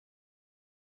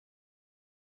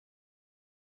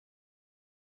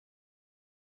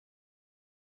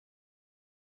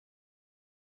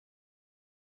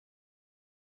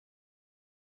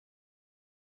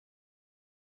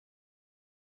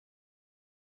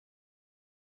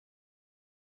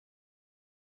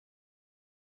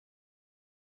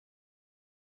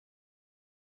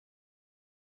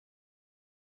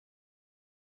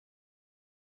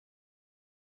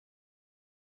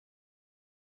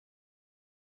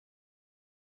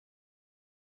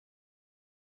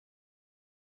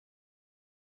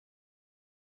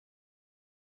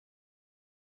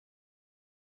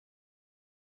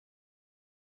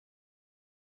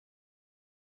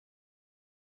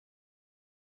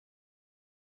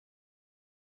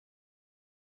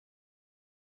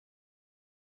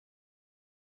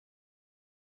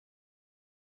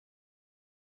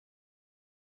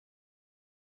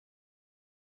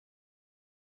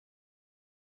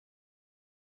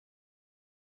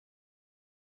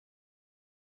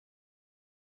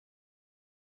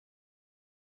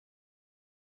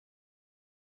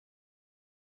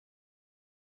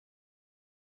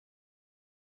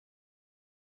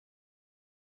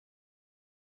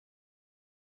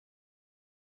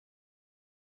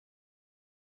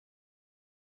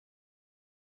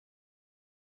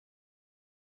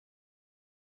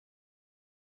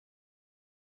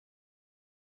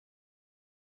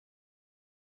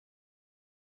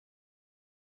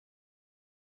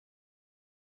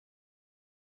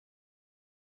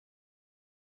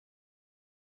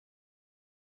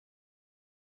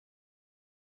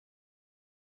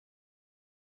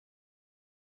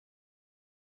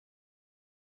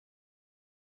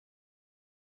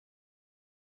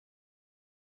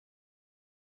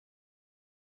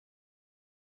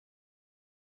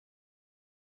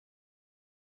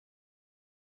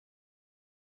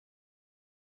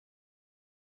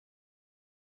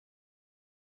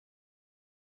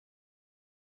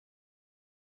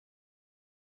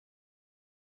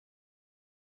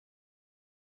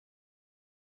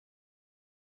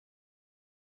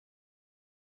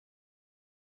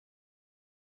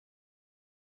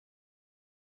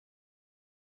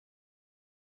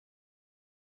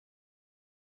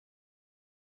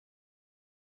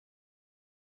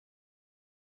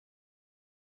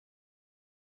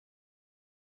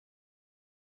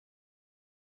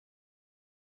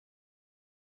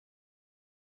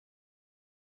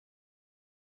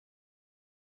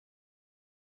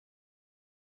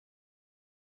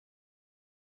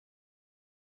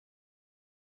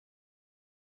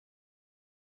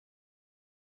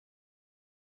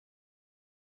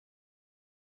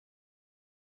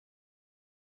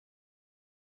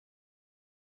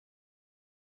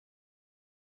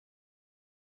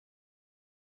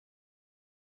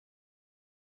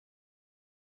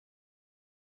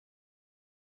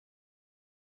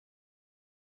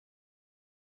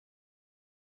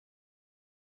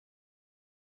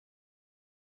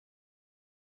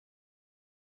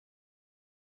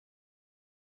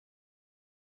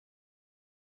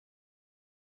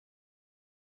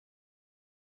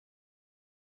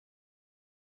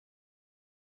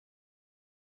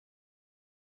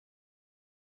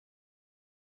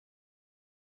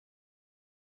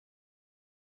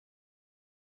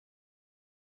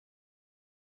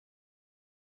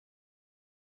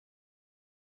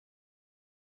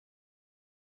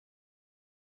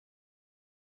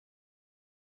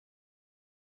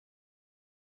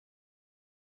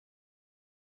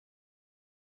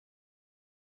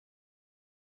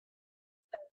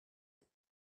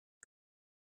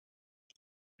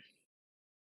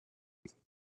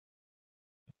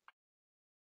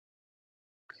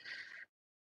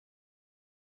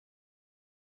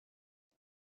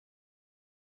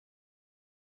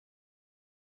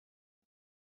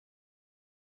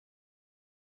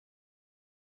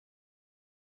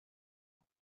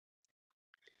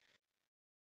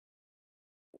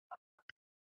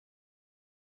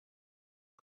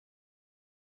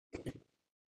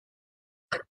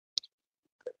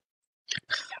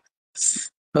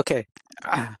Okay.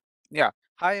 Yeah.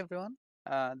 Hi, everyone.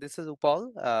 This is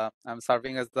Upal. I'm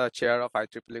serving as the chair of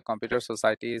IEEE Computer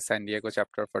Society San Diego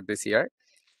chapter for this year.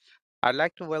 I'd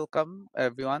like to welcome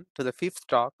everyone to the fifth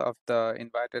talk of the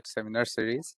invited seminar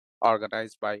series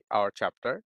organized by our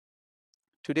chapter.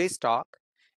 Today's talk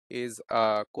is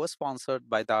co-sponsored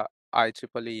by the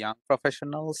IEEE Young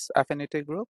Professionals Affinity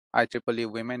Group, IEEE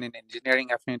Women in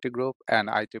Engineering Affinity Group, and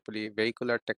IEEE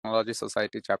Vehicular Technology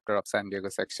Society chapter of San Diego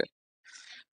section.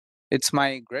 It's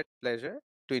my great pleasure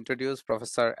to introduce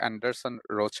Professor Anderson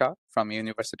Rocha from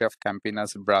University of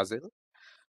Campinas, Brazil.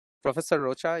 Professor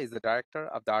Rocha is the director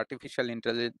of the Artificial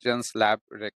Intelligence Lab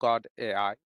Record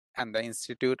AI and the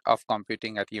Institute of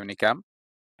Computing at Unicam.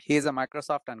 He is a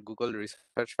Microsoft and Google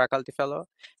Research Faculty Fellow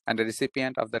and a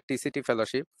recipient of the TCT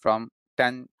Fellowship from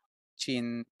Tan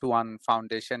Chin Tuan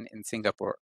Foundation in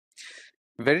Singapore.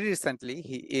 Very recently,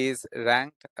 he is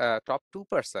ranked top 2%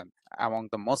 among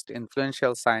the most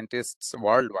influential scientists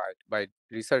worldwide by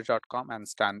Research.com and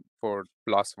Stanford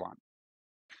Plus One.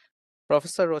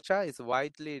 Professor Rocha is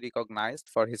widely recognized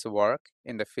for his work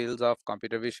in the fields of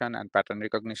computer vision and pattern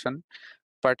recognition,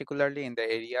 particularly in the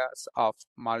areas of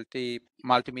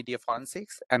multimedia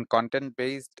forensics and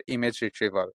content-based image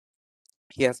retrieval.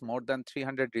 He has more than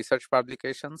 300 research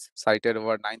publications, cited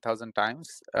over 9,000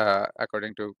 times,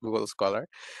 according to Google Scholar.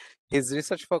 His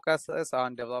research focuses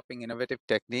on developing innovative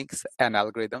techniques and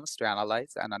algorithms to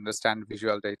analyze and understand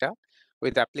visual data,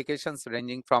 with applications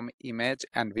ranging from image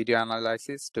and video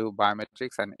analysis to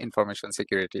biometrics and information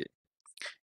security.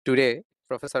 Today,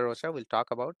 Professor Rocha will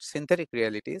talk about synthetic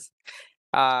realities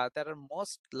that are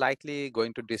most likely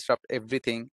going to disrupt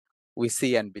everything we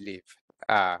see and believe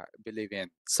in.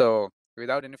 So,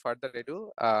 without any further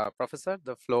ado, Professor,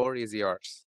 the floor is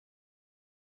yours.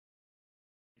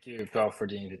 Thank you, Paul, for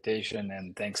the invitation,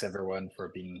 and thanks everyone for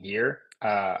being here.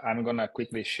 I'm gonna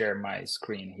quickly share my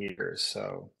screen here.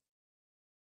 So,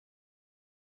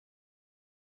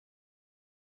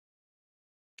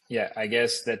 yeah, I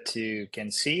guess that you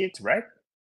can see it, right?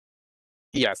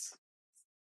 Yes.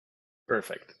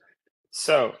 Perfect.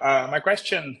 So, my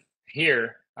question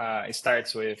here it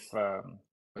starts with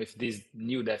this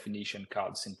new definition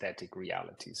called synthetic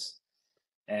realities.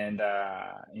 And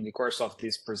in the course of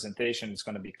this presentation, it's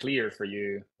going to be clear for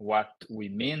you what we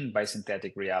mean by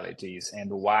synthetic realities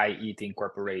and why it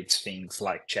incorporates things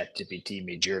like Chatgpt,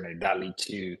 Midjourney, Dall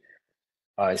 2,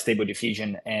 Stable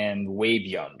Diffusion, and way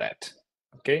beyond that.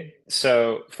 Okay,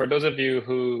 so for those of you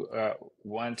who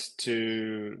want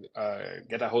to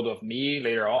get a hold of me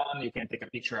later on, you can take a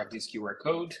picture of this QR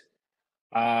code.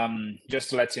 Just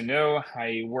to let you know,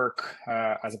 I work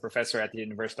as a professor at the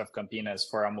University of Campinas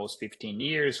for almost 15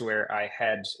 years, where I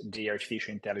had the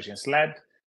Artificial Intelligence Lab,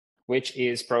 which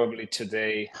is probably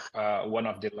today one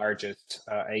of the largest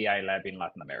AI lab in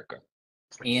Latin America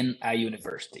in a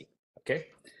university. Okay.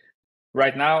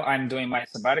 Right now, I'm doing my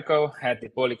sabbatical at the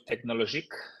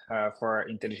Polytechnologique for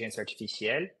Intelligence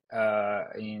Artificielle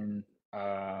in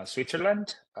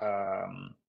Switzerland.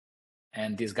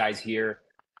 And these guys here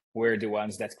were the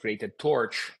ones that created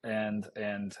Torch and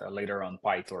later on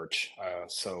PyTorch.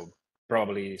 So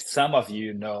probably some of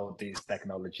you know this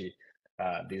technology,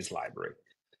 this library.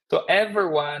 So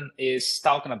everyone is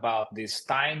talking about this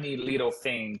tiny little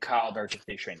thing called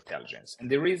artificial intelligence. And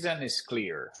the reason is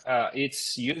clear.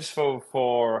 It's useful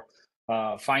for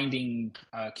finding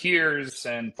cures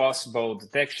and possible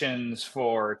detections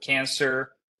for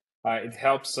cancer. It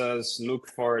helps us look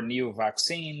for new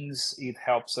vaccines. It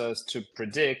helps us to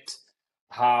predict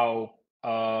how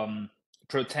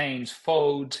proteins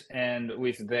fold, and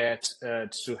with that,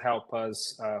 to help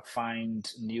us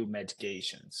find new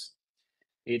medications.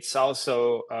 It's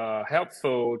also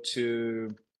helpful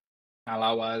to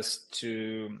allow us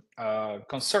to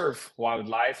conserve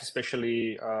wildlife,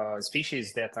 especially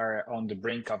species that are on the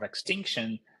brink of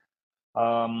extinction,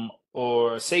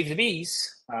 or save the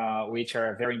bees, which are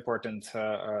a very important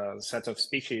set of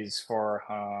species for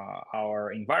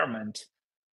our environment,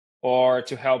 or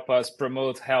to help us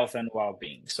promote health and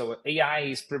well-being. So AI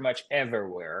is pretty much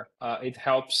everywhere. It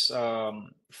helps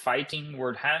fighting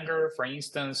world hunger, for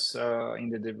instance, in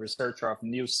the research of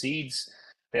new seeds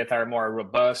that are more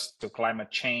robust to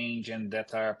climate change and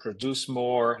that produce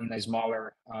more in a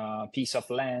smaller piece of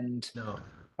land.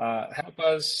 Help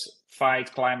us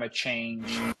fight climate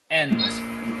change and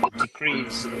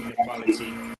decrease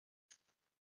inequality.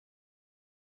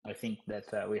 I think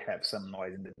that we have some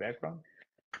noise in the background.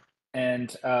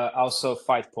 And also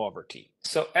fight poverty.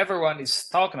 So everyone is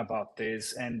talking about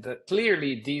this, and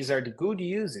clearly these are the good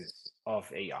uses of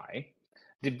AI.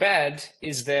 The bad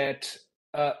is that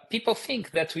people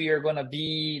think that we are going to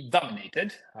be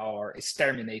dominated or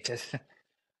exterminated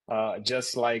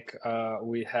just like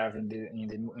we have in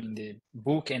the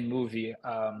book and movie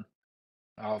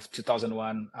of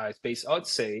 2001, Space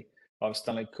Odyssey of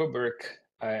Stanley Kubrick,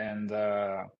 and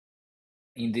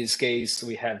in this case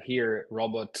we have here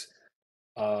robot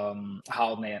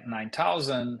HAL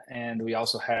 9000, and we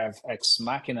also have Ex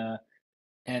Machina,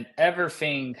 and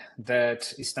everything that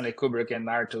Stanley Kubrick and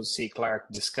Arthur C. Clarke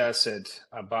discussed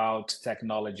about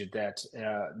technology that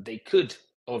they could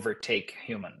overtake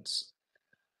humans.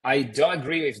 I don't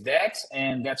agree with that,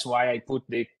 and that's why I put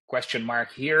the question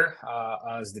mark here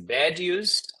as the bad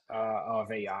use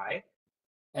of AI.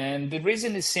 And the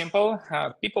reason is simple.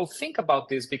 People think about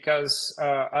this because,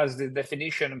 as the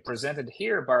definition presented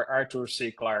here by Arthur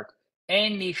C. Clarke,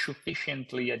 any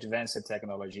sufficiently advanced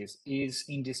technologies is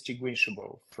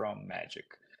indistinguishable from magic.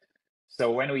 So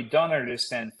when we don't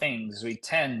understand things, we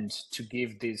tend to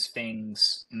give these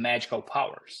things magical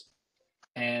powers.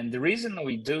 And the reason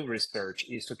we do research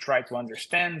is to try to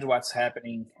understand what's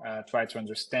happening, try to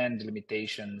understand the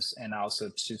limitations, and also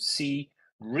to see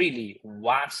really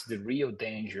what's the real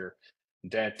danger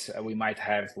that we might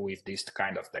have with this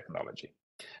kind of technology.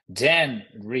 Then,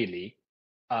 really,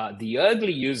 the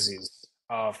ugly uses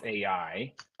of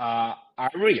AI are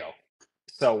real.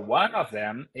 So, one of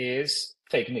them is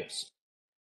fake news.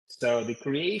 So, the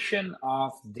creation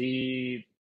of the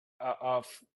of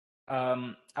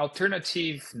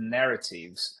alternative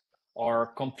narratives or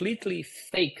completely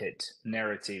faked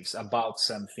narratives about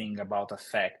something, about a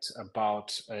fact,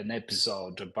 about an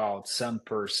episode, about some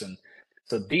person.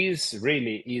 So this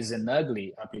really is an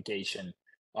ugly application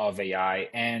of AI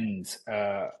and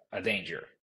a danger.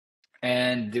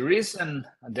 And the reason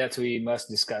that we must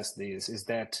discuss this is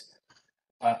that,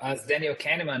 as Daniel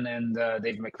Kahneman and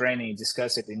Dave McCraney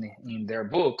discuss it in their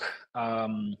book,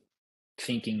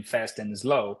 Thinking Fast and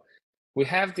Slow, we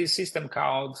have this system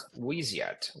called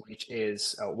WYSIAT, which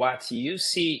is what you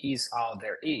see is all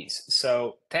there is.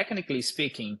 So technically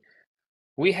speaking,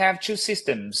 we have two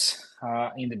systems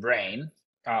in the brain.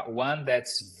 One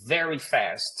that's very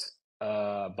fast,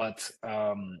 but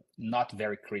not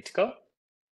very critical,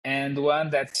 and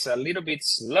one that's a little bit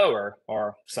slower,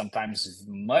 or sometimes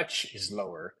much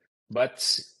slower,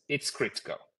 but it's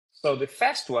critical. So the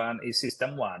fast one is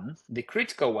system one, the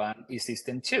critical one is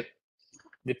system two.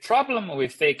 The problem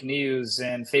with fake news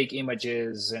and fake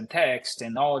images and text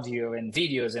and audio and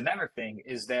videos and everything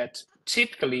is that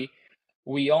typically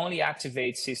we only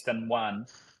activate system one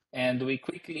and we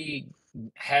quickly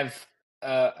have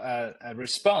a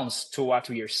response to what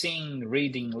we are seeing,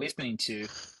 reading, listening to,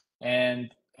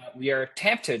 and we are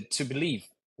tempted to believe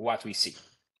what we see.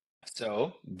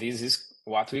 So this is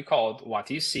what we call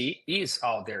what you see is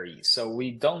all there is. So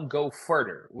we don't go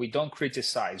further, we don't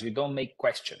criticize, we don't make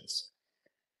questions.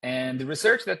 And the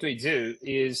research that we do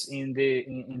is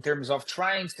in terms of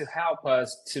trying to help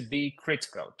us to be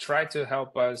critical, try to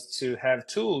help us to have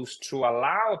tools to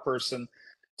allow a person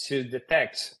to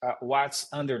detect what's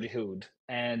under the hood,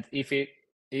 and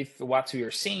if what we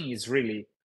are seeing is really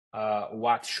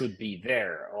what should be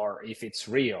there, or if it's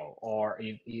real, or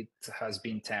if it has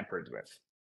been tampered with.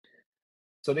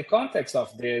 So the context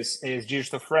of this is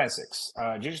digital forensics.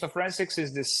 Digital forensics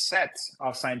is the set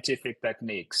of scientific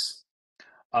techniques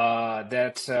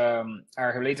that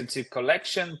are related to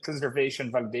collection,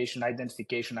 preservation, validation,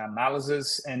 identification,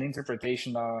 analysis, and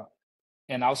interpretation,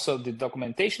 and also the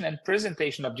documentation and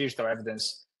presentation of digital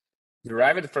evidence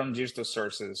derived from digital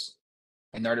sources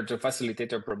in order to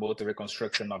facilitate or promote the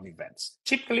reconstruction of events,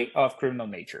 typically of criminal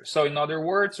nature. So in other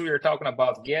words, we are talking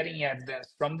about getting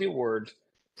evidence from the world,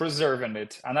 preserving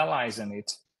it, analyzing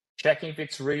it, checking if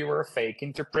it's real or fake,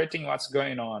 interpreting what's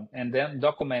going on, and then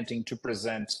documenting to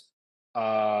present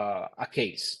a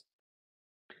case.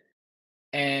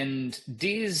 And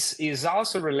this is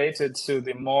also related to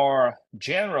the more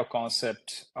general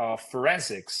concept of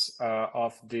forensics,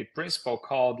 of the principle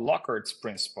called Lockhart's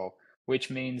principle, which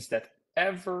means that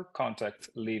every contact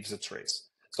leaves a trace.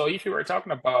 So if you were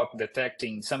talking about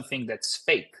detecting something that's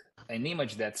fake, an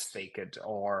image that's faked,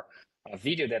 or a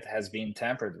video that has been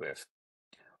tampered with,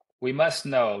 we must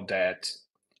know that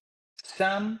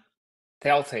some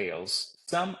telltales,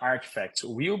 some artifacts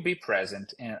will be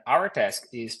present, and our task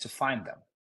is to find them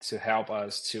to help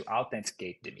us to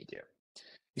authenticate the media.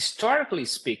 Historically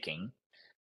speaking,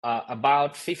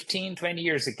 about 15, 20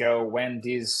 years ago, when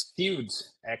this field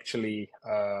actually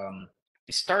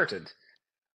started,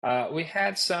 we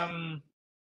had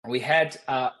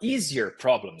easier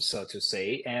problems, so to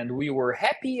say, and we were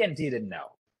happy and didn't know.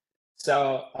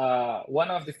 So one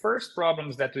of the first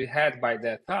problems that we had by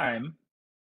that time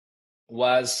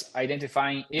was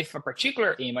identifying if a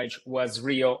particular image was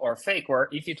real or fake, or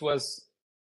if it was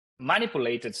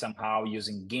manipulated somehow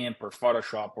using GIMP or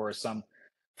Photoshop or some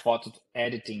photo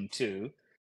editing too.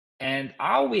 And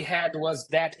all we had was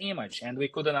that image, and we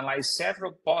could analyze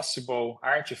several possible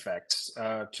artifacts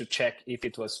to check if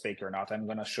it was fake or not. I'm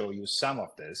going to show you some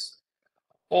of this.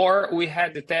 Or we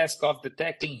had the task of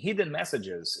detecting hidden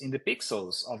messages in the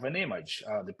pixels of an image,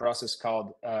 the process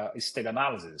called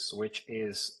steganalysis, which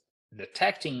is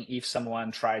detecting if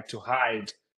someone tried to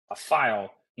hide a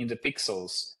file in the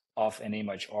pixels of an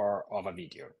image or of a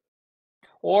video.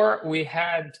 Or we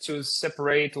had to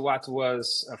separate what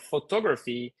was a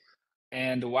photography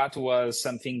and what was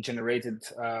something generated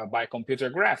by computer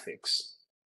graphics.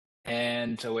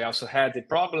 And we also had the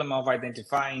problem of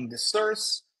identifying the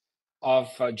source of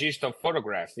a digital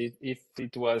photograph. If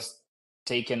it was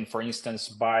taken, for instance,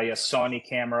 by a Sony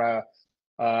camera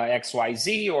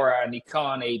XYZ or a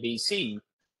Nikon ABC.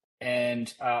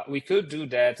 And we could do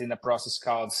that in a process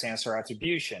called sensor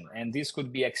attribution. And this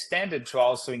could be extended to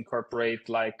also incorporate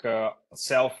like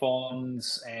cell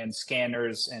phones and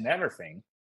scanners and everything.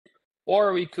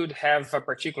 Or we could have a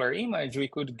particular image. We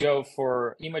could go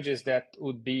for images that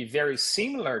would be very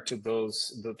similar to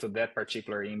that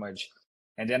particular image.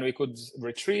 And then we could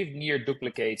retrieve near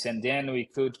duplicates, and then we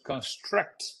could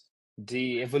construct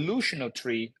the evolutionary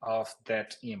tree of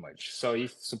that image. So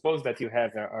if suppose that you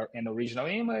have an original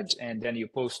image and then you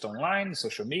post online,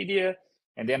 social media,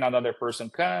 and then another person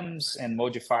comes and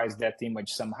modifies that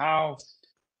image somehow,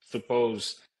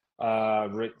 suppose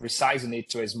resizing it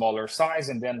to a smaller size,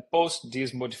 and then post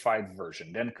this modified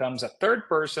version. Then comes a third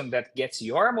person that gets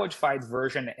your modified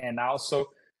version and also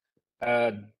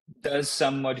does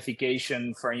some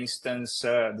modification. For instance,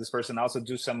 this person also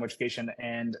do some modification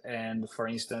and for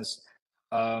instance,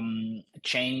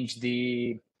 change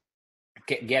the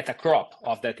get a crop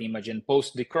of that image and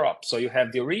post the crop. So you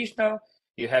have the original,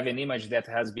 you have an image that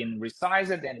has been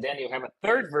resized, and then you have a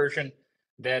third version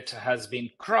that has been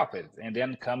cropped, and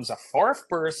then comes a fourth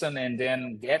person and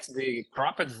then gets the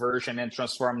cropped version and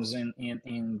transforms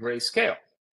in grayscale.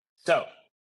 So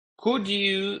could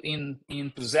you,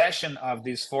 in possession of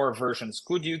these four versions,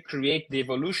 could you create the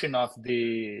evolution of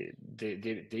the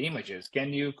images? Can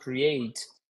you create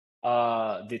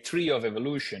the tree of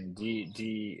evolution,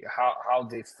 the how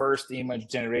the first image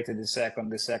generated the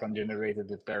second generated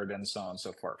the third, and so on and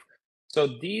so forth? So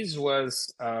this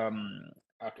was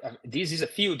this is a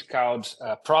field called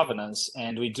provenance,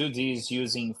 and we do this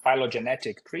using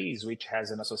phylogenetic trees, which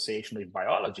has an association with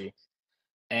biology.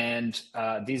 And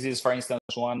this is, for instance,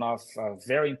 one of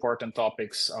very important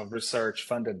topics of research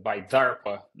funded by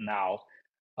DARPA now.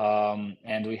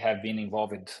 And we have been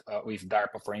involved with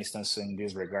DARPA, for instance, in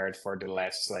this regard for the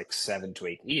last like 7 to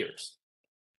 8 years.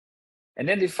 And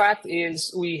then the fact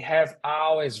is we have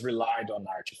always relied on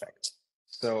artifacts.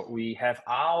 So we have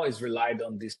always relied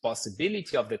on this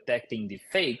possibility of detecting the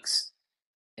fakes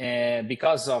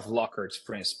because of Lockhart's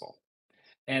principle.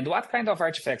 And what kind of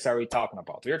artifacts are we talking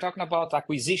about? We're talking about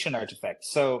acquisition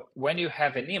artifacts. So when you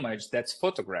have an image that's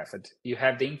photographed, you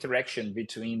have the interaction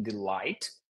between the light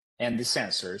and the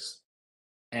sensors.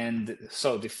 And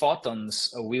so the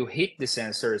photons will hit the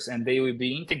sensors and they will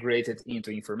be integrated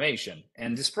into information.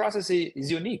 And this process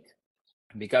is unique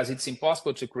because it's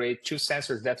impossible to create two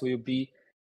sensors that will be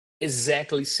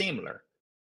exactly similar.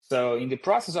 So in the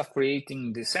process of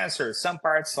creating the sensor, some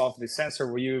parts of the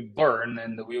sensor will burn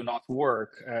and will not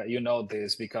work. You know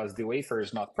this because the wafer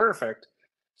is not perfect.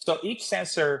 So each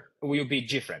sensor will be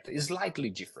different, slightly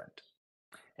different.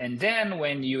 And then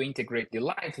when you integrate the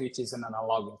light, which is an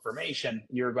analog information,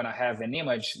 you're going to have an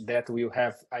image that will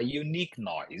have a unique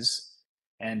noise.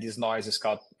 And this noise is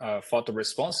called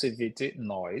photoresponsivity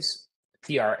noise,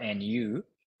 TRNU.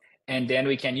 And then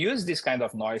we can use this kind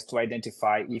of noise to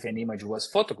identify if an image was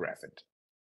photographed.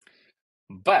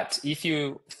 But if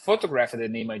you photographed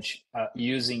an image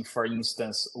using, for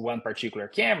instance, one particular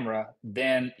camera,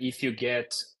 then if you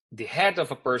get the head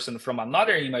of a person from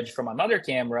another image from another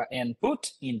camera and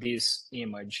put in this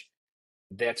image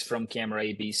that's from camera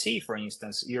ABC, for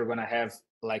instance, you're going to have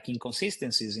like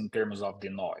inconsistencies in terms of the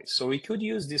noise. So we could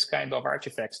use this kind of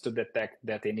artifacts to detect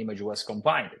that an image was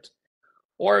combined.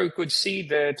 Or you could see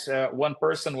that one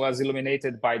person was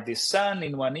illuminated by the sun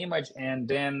in one image, and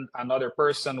then another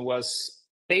person was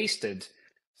pasted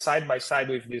side by side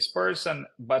with this person,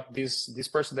 but this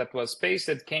person that was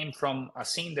pasted came from a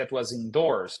scene that was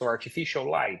indoors, so artificial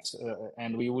light,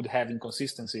 and we would have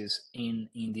inconsistencies in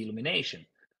the illumination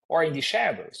or in the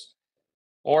shadows.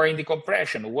 Or in the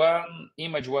compression, one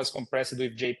image was compressed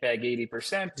with JPEG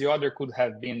 80%, the other could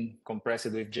have been compressed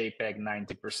with JPEG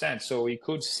 90%. So we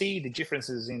could see the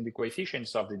differences in the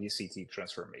coefficients of the DCT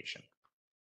transformation.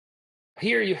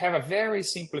 here you have a very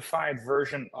simplified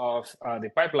version of the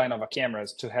pipeline of a camera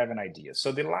to have an idea.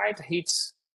 So the light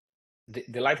hits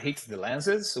the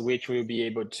lenses, which will be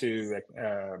able to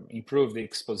improve the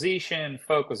exposition,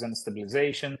 focus, and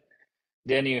stabilization.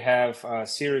 Then you have a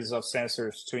series of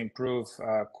sensors to improve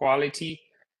quality.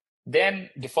 Then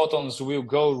the photons will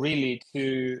go really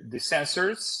to the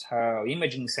sensors.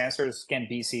 Imaging sensors can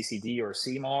be CCD or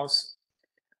CMOS.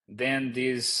 Then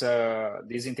this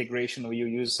integration will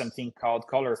use something called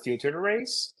color filter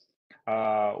arrays,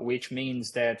 which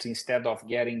means that instead of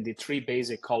getting the 3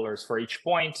 basic colors for each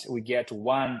point, we get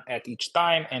 1 at each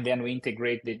time, and then we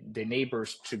integrate the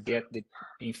neighbors to get the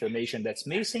information that's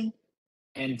missing.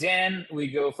 And then we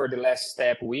go for the last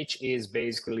step, which is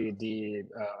basically the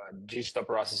digital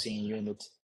processing unit,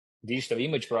 digital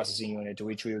image processing unit,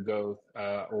 which will go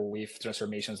with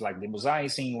transformations like the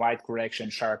mosaicing, white correction,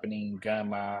 sharpening,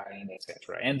 gamma, and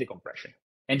etc., and the compression.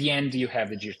 And the end, you have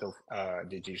the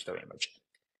digital image.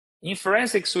 In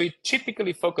forensics, we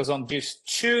typically focus on these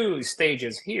 2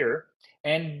 stages here.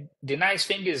 And the nice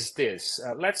thing is this.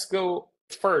 Let's go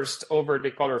first over the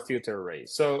color filter array.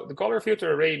 So the color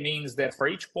filter array means that for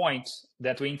each point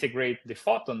that we integrate the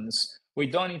photons, we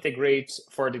don't integrate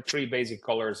for the 3 basic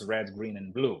colors, red, green,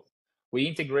 and blue. We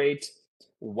integrate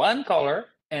 1 color,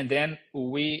 and then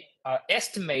we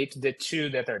estimate the 2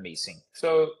 that are missing.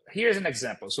 So here's an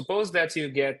example. Suppose that you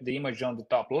get the image on the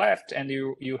top left, and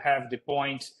you have the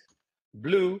point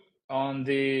blue on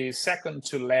the second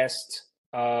to last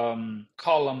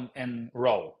column and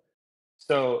row.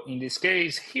 So in this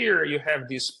case here, you have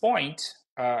this point.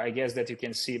 I guess that you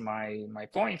can see my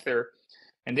pointer.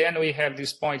 And then we have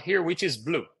this point here, which is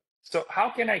blue. So how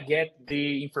can I get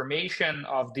the information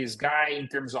of this guy in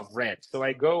terms of red? So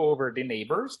I go over the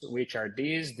neighbors, which are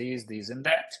these, and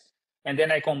that. And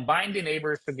then I combine the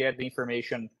neighbors to get the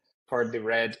information for the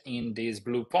red in this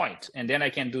blue point. And then I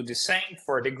can do the same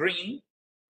for the green.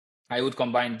 I would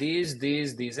combine these,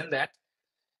 and that.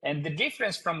 And the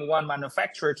difference from one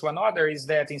manufacturer to another is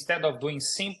that instead of doing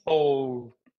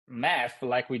simple math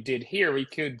like we did here, we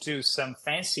could do some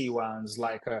fancy ones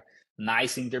like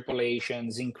nice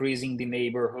interpolations, increasing the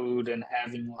neighborhood, and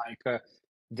having like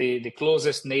the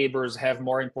closest neighbors have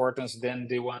more importance than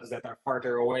the ones that are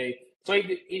farther away. So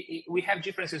we have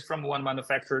differences from one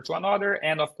manufacturer to another.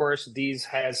 And of course, this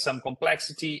has some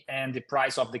complexity, and the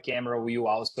price of the camera will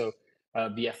also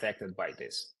be affected by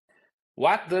this.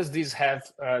 What does this have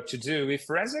to do with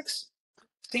forensics?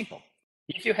 Simple.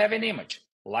 If you have an image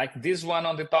like this one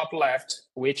on the top left,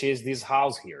 which is this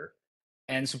house here,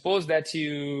 and suppose that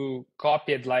you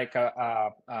copied like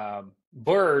a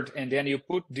bird, and then you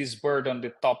put this bird on the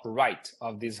top right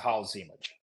of this house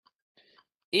image.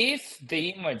 If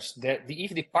the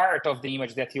part of the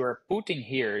image that you are putting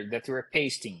here, that you are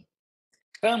pasting,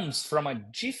 comes from a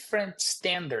different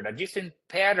standard, a different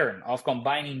pattern of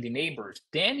combining the neighbors,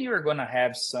 then you're going to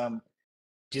have some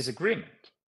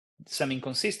disagreement, some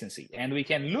inconsistency. And we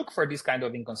can look for this kind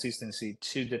of inconsistency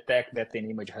to detect that an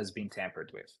image has been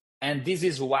tampered with. And this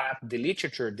is what the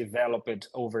literature developed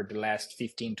over the last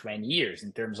 15, 20 years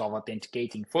in terms of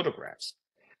authenticating photographs.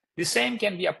 The same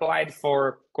can be applied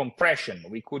for compression.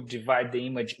 We could divide the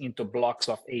image into blocks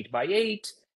of 8 by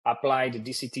 8, apply the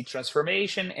DCT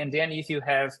transformation, and then if you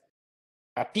have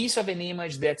a piece of an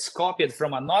image that's copied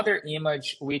from another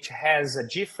image which has a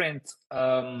different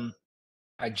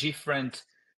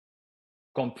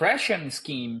compression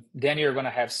scheme, then you're going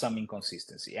to have some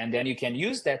inconsistency, and then you can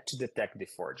use that to detect the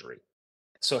forgery.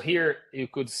 So here you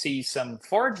could see some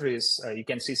forgeries,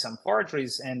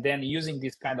 and then using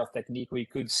this kind of technique, we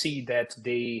could see that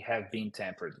they have been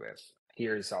tampered with.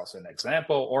 Here is also an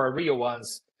example, or real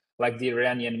ones, like the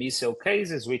Iranian missile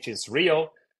cases, which is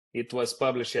real. It was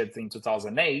published in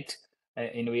 2008,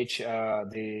 in which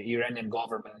the Iranian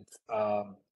government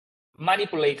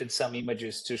manipulated some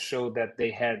images to show that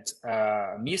they had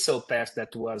a missile test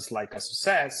that was like a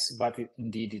success, but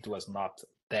indeed it was not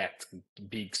that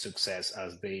big success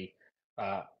as they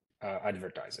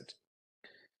advertise it.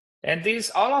 And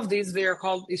all of these, they are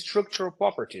called structural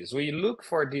properties. We look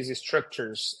for these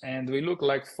structures, and we look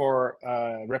like for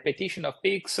repetition of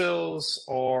pixels,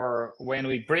 or when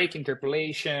we break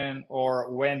interpolation,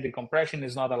 or when the compression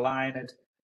is not aligned,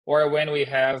 or when we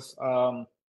have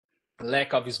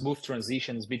lack of smooth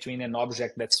transitions between an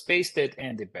object that's pasted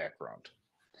and the background.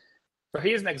 So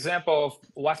here's an example of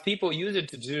what people used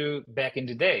to do back in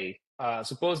the day.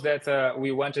 Suppose that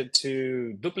we wanted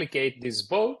to duplicate this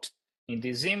boat in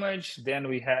this image, then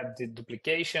we had the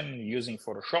duplication using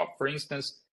Photoshop, for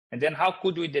instance, and then how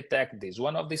could we detect this?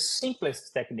 One of the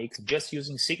simplest techniques, just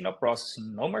using signal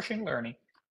processing, no machine learning,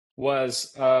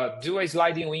 was do a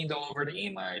sliding window over the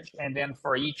image, and then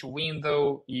for each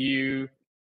window, you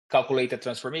calculate a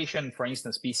transformation, for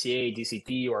instance, PCA,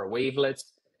 DCT, or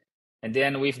wavelets. And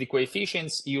then with the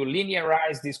coefficients, you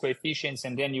linearize these coefficients,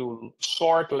 and then you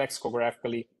sort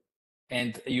lexicographically,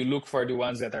 and you look for the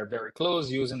ones that are very close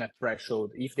using a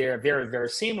threshold. If they are very, very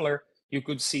similar, you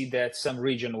could see that some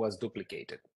region was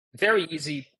duplicated. Very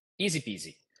easy, easy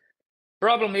peasy.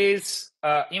 Problem is,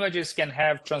 images can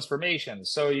have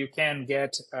transformations. So you can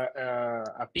get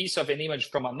a piece of an image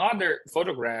from another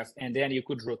photograph, and then you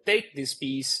could rotate this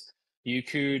piece. You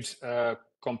could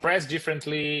compress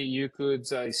differently. You could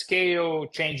scale,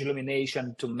 change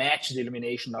illumination to match the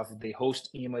illumination of the host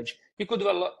image. You could do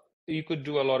a lot. You could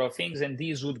do a lot of things, and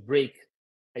these would break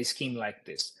a scheme like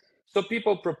this. So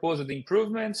people proposed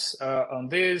improvements on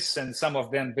this, and some of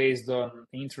them based on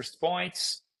interest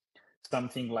points,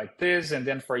 something like this. And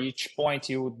then for each point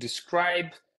you would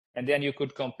describe, and then you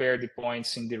could compare the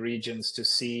points in the regions to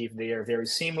see if they are very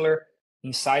similar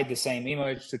inside the same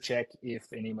image to check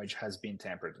if an image has been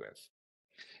tampered with.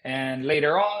 And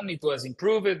later on, it was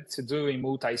improved to do in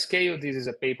multi-scale. This is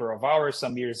a paper of ours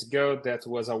some years ago that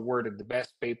was awarded the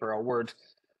best paper award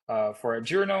for a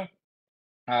journal.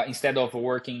 Instead of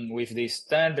working with the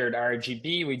standard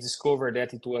RGB, we discovered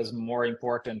that it was more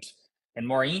important and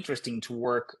more interesting to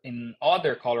work in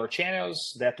other color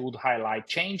channels that would highlight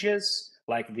changes,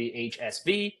 like the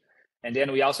HSV. And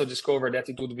then we also discovered that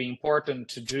it would be important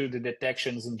to do the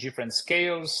detections in different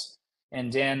scales, and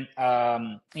then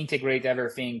integrate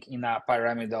everything in a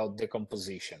pyramidal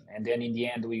decomposition. And then in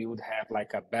the end, we would have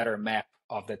like a better map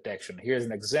of detection. Here's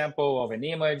an example of an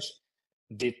image.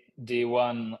 The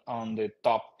one on the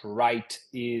top right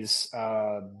is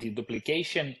the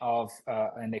duplication of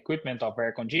an equipment of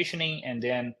air conditioning, and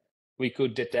then we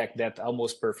could detect that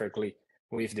almost perfectly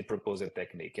with the proposed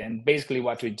technique. And basically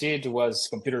what we did was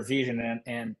computer vision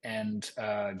and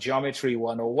geometry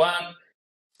 101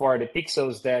 for the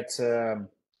pixels that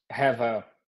have a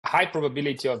high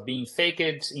probability of being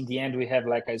faked. In the end, we have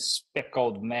like a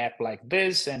speckled map like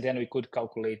this, and then we could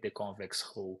calculate the convex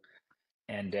hull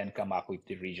and then come up with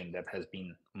the region that has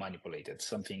been manipulated,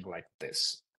 something like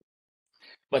this.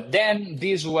 But then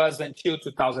this was until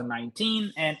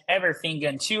 2019, and everything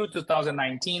until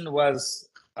 2019 was,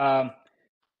 I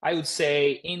would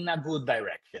say, in a good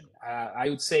direction. I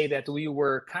would say that we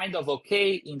were kind of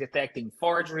okay in detecting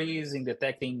forgeries, in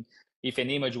detecting if an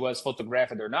image was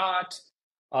photographed or not,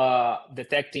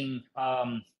 detecting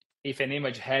if an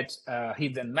image had a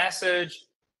hidden message.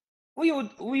 We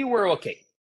were okay.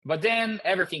 But then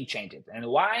everything changed. And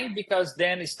why? Because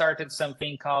then it started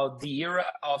something called the era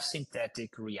of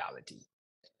synthetic reality.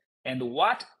 And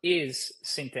what is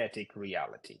synthetic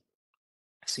reality?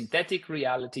 Synthetic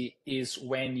reality is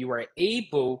when you are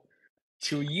able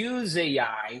to use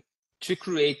AI to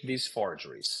create these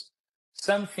forgeries.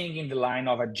 Something in the line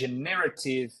of a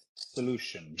generative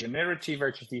solution, generative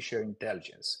artificial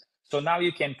intelligence. So now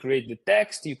you can create the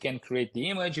text, you can create the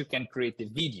image, you can create the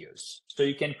videos. So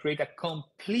you can create a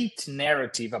complete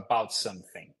narrative about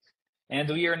something. And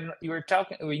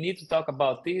we need to talk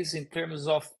about this in terms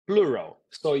of plural.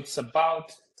 So it's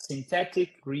about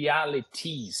synthetic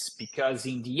realities, because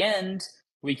in the end,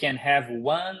 we can have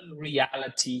one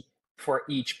reality for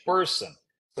each person.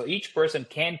 So each person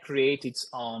can create its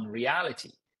own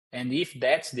reality. And if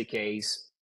that's the case,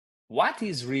 what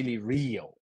is really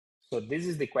real? So this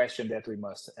is the question that we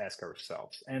must ask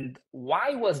ourselves. And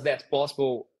why was that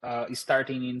possible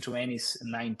starting in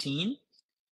 2019?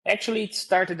 Actually, it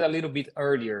started a little bit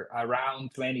earlier,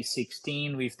 around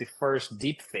 2016, with the first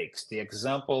deepfakes, the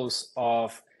examples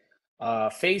of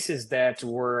faces that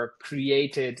were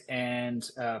created and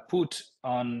put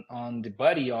on the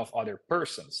body of other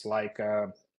persons, like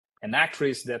an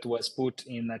actress that was put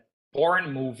in a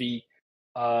porn movie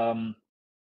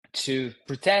to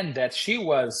pretend that she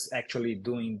was actually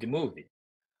doing the movie.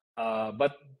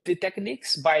 But the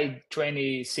techniques by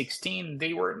 2016,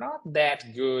 they were not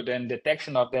that good, and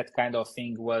detection of that kind of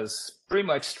thing was pretty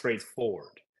much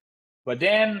straightforward. But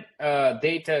then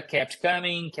data kept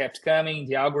coming,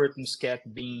 the algorithms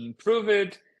kept being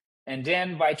improved. And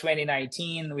then by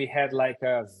 2019, we had like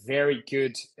a very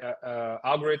good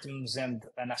algorithms and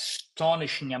an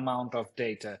astonishing amount of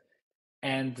data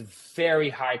and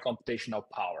very high computational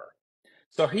power.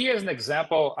 So here's an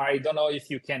example. I don't know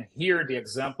if you can hear the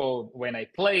example when I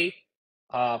play.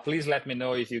 Please let me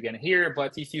know if you can hear,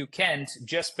 but if you can't,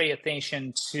 just pay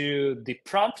attention to the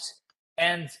prompt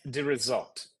and the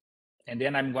result. And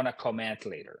then I'm gonna comment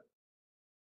later.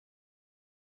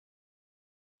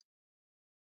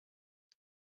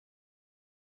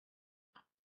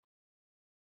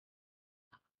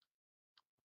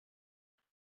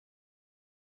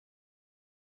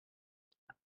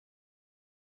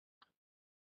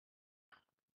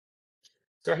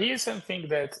 So here's something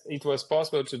that it was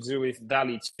possible to do with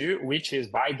DALL-E 2, which is,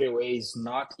 by the way, is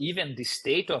not even the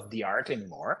state of the art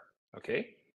anymore. Okay,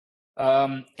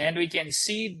 and we can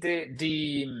see that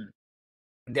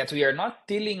we are not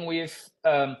dealing with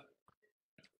a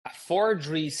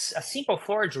forgery, a simple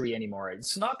forgery anymore.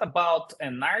 It's not about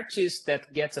an artist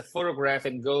that gets a photograph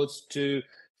and goes to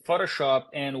Photoshop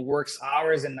and works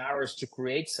hours and hours to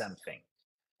create something.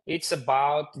 It's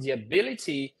about the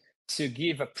ability to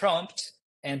give a prompt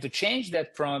and to change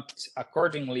that prompt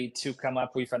accordingly to come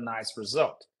up with a nice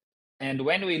result. And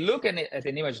when we look at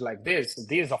an image like this,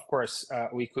 of course,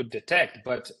 we could detect,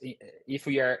 but if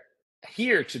we are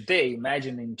here today,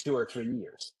 imagine in 2 or 3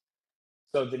 years.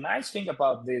 So the nice thing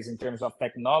about this in terms of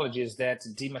technology is that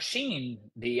the machine,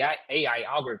 the AI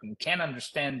algorithm, can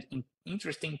understand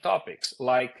interesting topics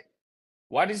like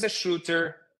what is a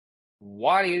shooter,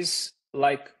 what is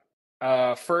like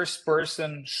a first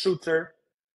person shooter,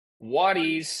 what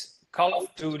is Call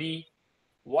of Duty,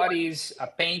 what is a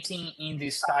painting in the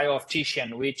style of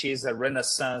Titian, which is a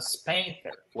Renaissance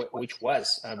painter, which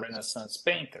was a Renaissance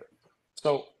painter.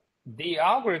 So the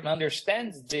algorithm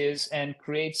understands this and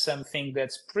creates something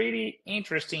that's pretty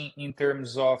interesting in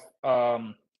terms of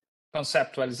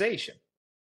conceptualization.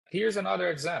 Here's another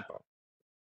example.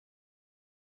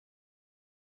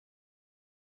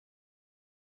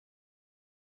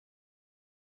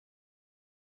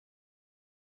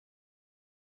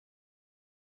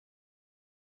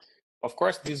 Of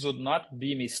course, this would not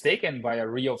be mistaken by a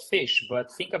real fish,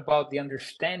 but think about the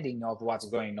understanding of what's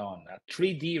going on. A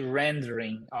 3D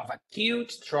rendering of a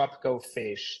cute tropical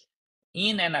fish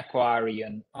in an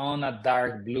aquarium on a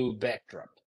dark blue backdrop.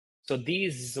 So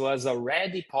this was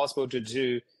already possible to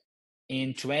do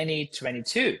in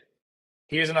 2022.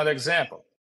 Here's another example.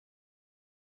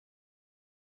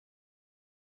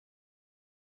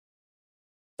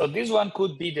 So this one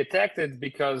could be detected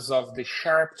because of the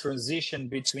sharp transition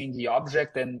between the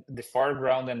object and the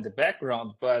foreground and the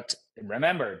background. But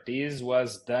remember, this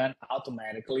was done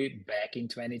automatically back in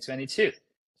 2022.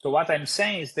 So what I'm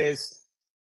saying is this,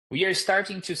 we are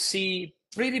starting to see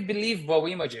pretty believable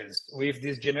images with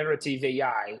this generative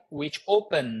AI, which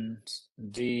opens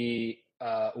the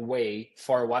way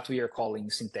for what we are calling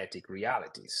synthetic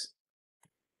realities.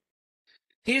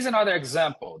 Here's another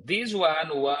example. This one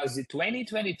was the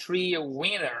 2023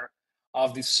 winner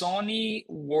of the Sony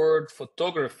World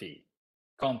Photography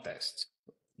contest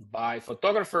by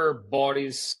photographer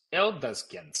Boris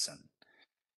Eldaskianson.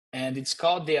 And it's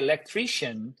called The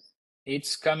Electrician.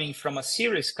 It's coming from a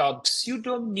series called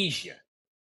Pseudomnesia.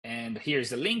 And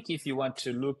here's a link if you want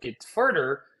to look it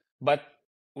further. But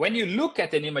when you look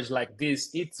at an image like this,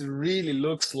 it really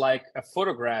looks like a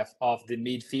photograph of the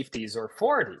mid 50s or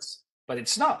 40s, but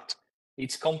it's not.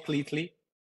 It's completely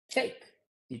fake.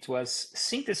 It was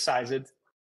synthesized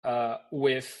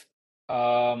with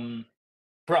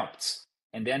prompts.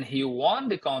 And then he won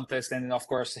the contest, and of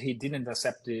course, he didn't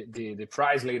accept the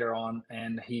prize later on,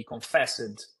 and he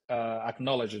confessed,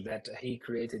 acknowledged that he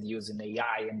created using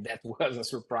AI, and that was a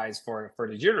surprise for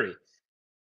the jury.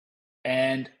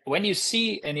 And when you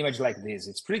see an image like this,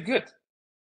 it's pretty good,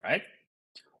 right?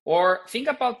 Or think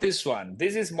about this one.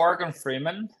 This is Morgan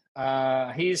Freeman.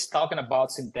 He's talking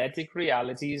about synthetic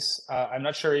realities. I'm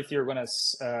not sure if you're going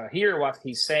to hear what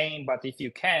he's saying, but if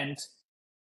you can't,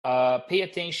 pay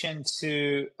attention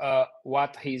to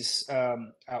what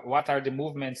are the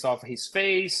movements of his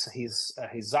face,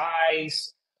 his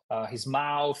eyes, his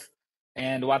mouth.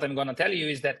 And what I'm going to tell you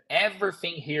is that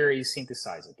everything here is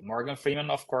synthesized. Morgan Freeman,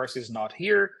 of course, is not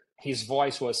here. His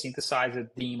voice was synthesized,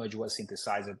 the image was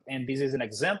synthesized. And this is an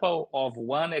example of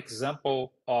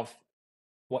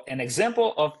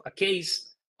a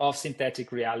case of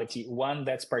synthetic reality, one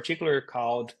that's particularly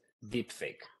called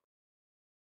deepfake.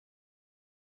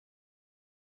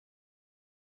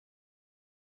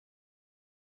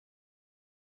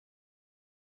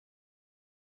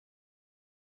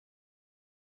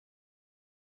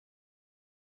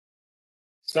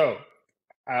 So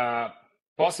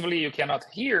possibly you cannot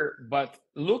hear, but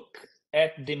look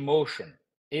at the motion.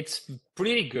 It's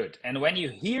pretty good. And when you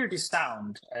hear the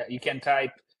sound, you can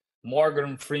type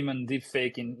Morgan Freeman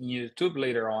deepfake in YouTube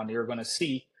later on. You're going to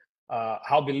see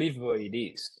how believable it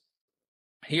is.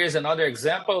 Here's another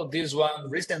example. This one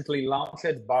recently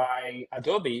launched by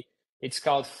Adobe. It's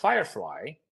called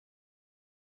Firefly.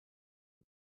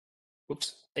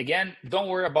 Oops. Again, don't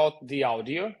worry about the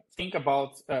audio. Think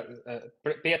about,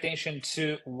 pay attention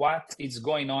to what is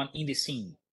going on in the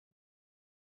scene.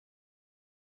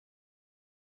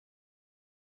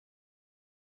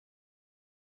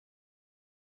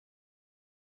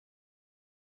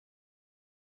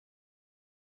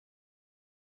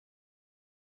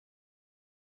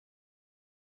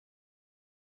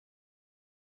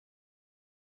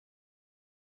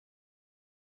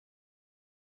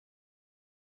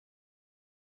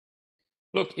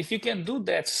 Look, if you can do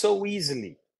that so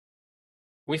easily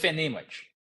with an image,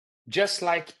 just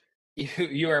like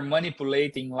you are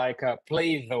manipulating like a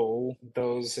Play-Doh,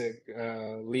 those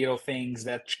little things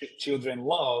that children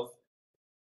love,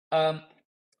 um,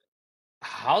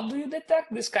 how do you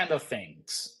detect this kind of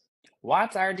things?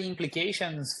 What are the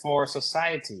implications for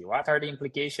society? What are the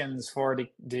implications for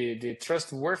the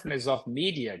trustworthiness of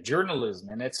media, journalism,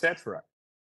 and etc.?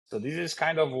 So this is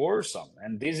kind of worrisome.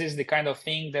 And this is the kind of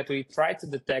thing that we try to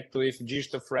detect with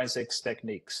digital forensics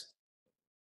techniques.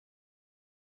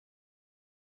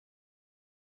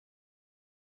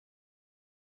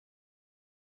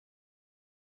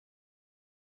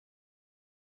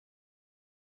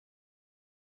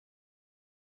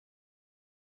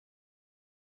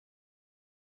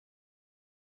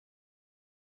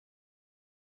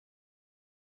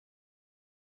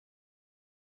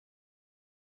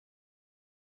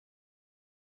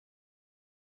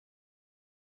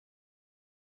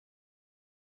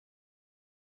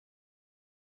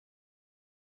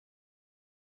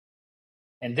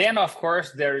 And then, of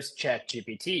course, there is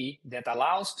Chatgpt that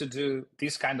allows to do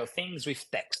these kind of things with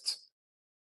text.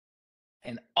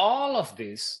 And all of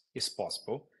this is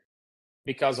possible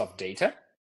because of data,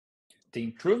 the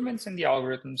improvements in the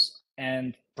algorithms,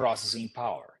 and processing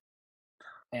power.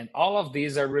 And all of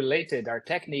these are related, are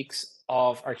techniques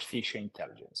of artificial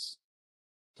intelligence.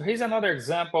 So here's another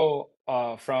example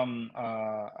from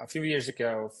a few years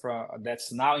ago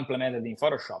that's now implemented in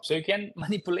Photoshop. So you can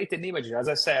manipulate an image, as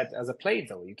I said, as a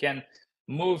Play-Doh. You can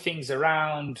move things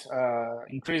around,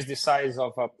 increase the size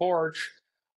of a porch,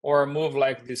 or move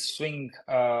like this swing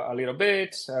a little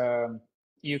bit.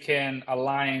 You can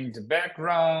align the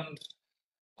background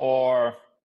or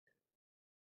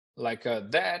like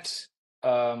that.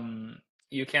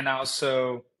 You can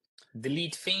also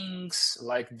delete things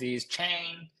like this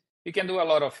chain. You can do a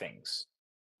lot of things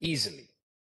easily.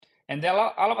 And then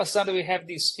all of a sudden we have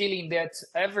this feeling that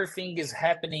everything is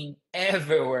happening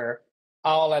everywhere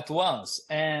all at once.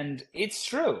 And it's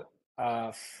true.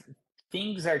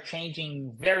 Things are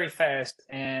changing very fast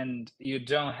and you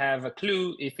don't have a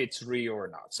clue if it's real or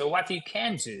not. So what you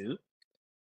can do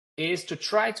is to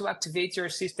try to activate your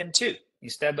system too,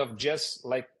 instead of just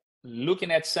like looking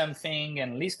at something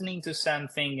and listening to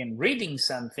something and reading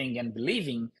something and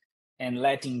believing and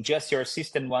letting just your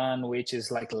system one, which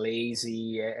is like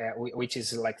lazy, which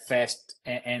is like fast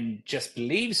and just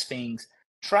believes things.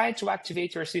 Try to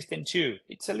activate your system too.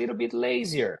 It's a little bit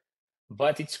lazier,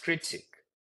 but it's critic.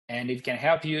 And it can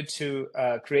help you to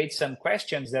create some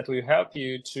questions that will help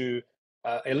you to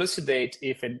elucidate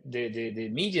if the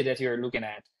media that you're looking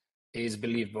at is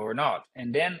believable or not.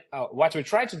 And then what we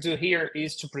try to do here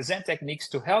is to present techniques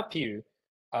to help you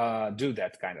do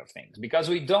that kind of things, because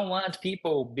we don't want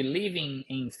people believing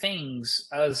in things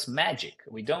as magic.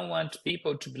 We don't want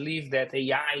people to believe that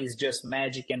AI is just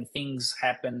magic and things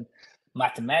happen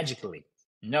mathematically.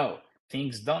 No,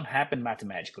 things don't happen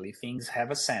mathematically. Things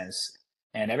have a sense,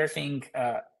 and everything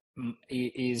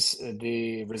is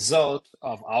the result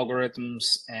of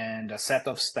algorithms and a set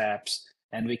of steps,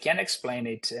 and we can explain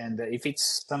it. And if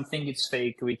it's something it's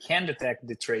fake, we can detect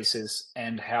the traces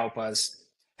and help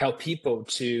people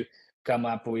to come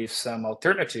up with some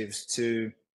alternatives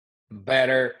to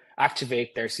better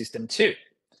activate their system too.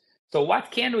 So what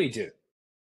can we do?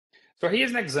 So here's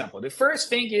an example. The first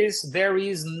thing is there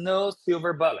is no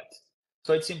silver bullet.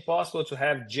 So it's impossible to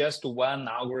have just one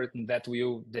algorithm that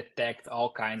will detect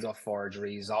all kinds of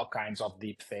forgeries, all kinds of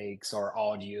deep fakes or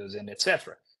audios and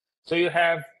etc. So you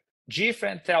have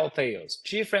different telltales,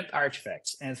 different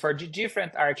artifacts. And for the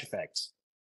different artifacts,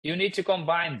 you need to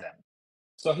combine them.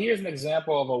 So here's an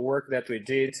example of a work that we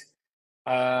did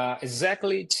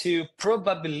exactly to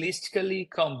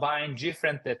probabilistically combine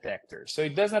different detectors. So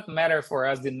it does not matter for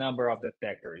us the number of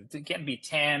detectors. It can be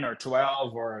 10 or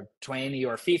 12 or 20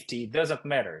 or 50. It doesn't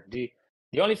matter. The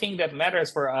only thing that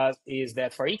matters for us is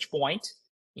that for each point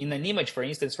in an image, for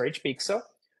instance, for each pixel,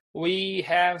 we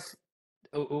have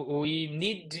we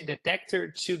need the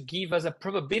detector to give us a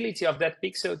probability of that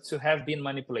pixel to have been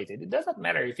manipulated. It doesn't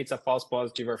matter if it's a false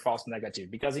positive or false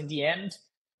negative, because in the end,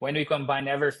 when we combine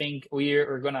everything, we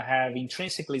are going to have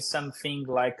intrinsically something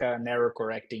like an error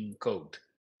correcting code.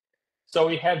 So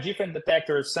we have different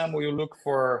detectors. Some will look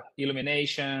for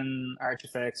illumination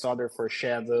artifacts, other for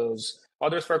shadows,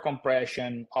 others for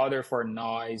compression, other for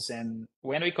noise. And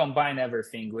when we combine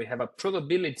everything, we have a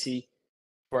probability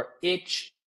for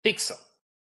each pixel.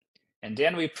 And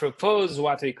then we propose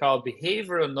what we call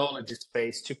behavioral knowledge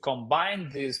space to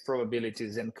combine these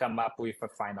probabilities and come up with a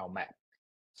final map.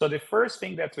 So the first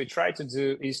thing that we try to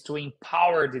do is to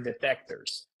empower the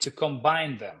detectors, to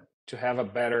combine them, to have a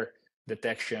better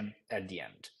detection at the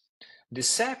end. The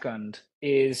second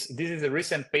is, this is a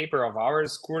recent paper of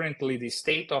ours, currently the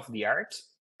state of the art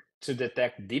to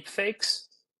detect deepfakes.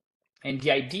 And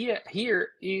the idea here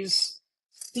is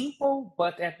simple,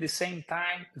 but at the same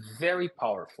time, very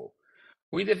powerful.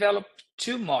 We developed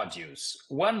two modules.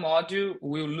 One module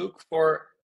will look for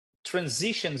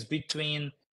transitions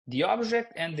between the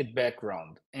object and the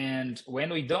background. And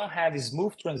when we don't have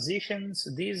smooth transitions,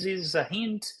 this is a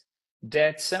hint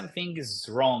that something is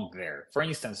wrong there. For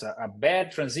instance, a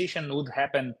bad transition would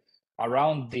happen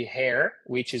around the hair,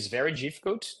 which is very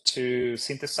difficult to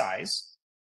synthesize.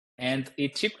 And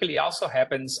it typically also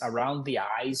happens around the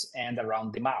eyes and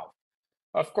around the mouth.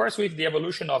 Of course, with the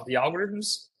evolution of the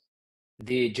algorithms,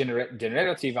 the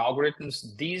generative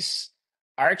algorithms, these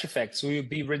artifacts will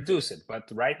be reduced. But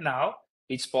right now,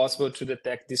 it's possible to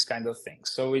detect this kind of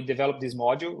things. So we developed this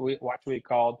module, what we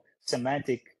call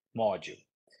semantic module.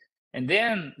 And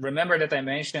then remember that I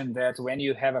mentioned that when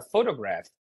you have a photograph,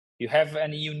 you have a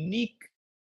unique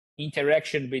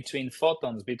interaction between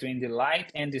photons, between the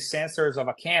light and the sensors of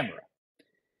a camera.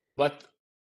 But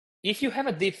if you have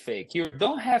a deepfake, you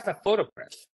don't have a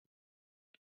photograph.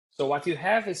 So what you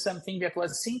have is something that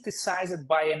was synthesized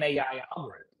by an AI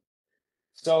algorithm.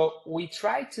 So we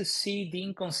try to see the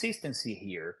inconsistency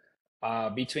here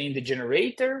between the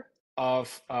generator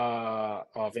of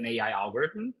an AI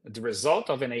algorithm, the result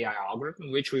of an AI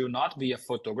algorithm, which will not be a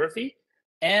photography,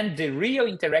 and the real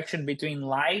interaction between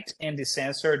light and the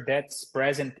sensor that's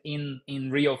present in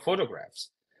real photographs.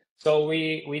 So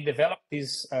we developed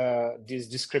this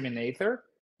discriminator,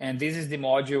 and this is the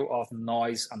module of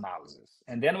noise analysis.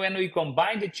 And then when we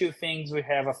combine the two things, we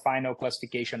have a final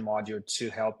classification module to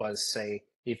help us say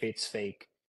if it's fake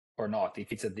or not,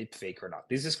 if it's a deep fake or not.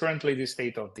 This is currently the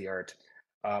state of the art,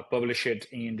 published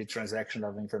in the Transaction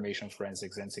of Information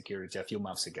Forensics and Security a few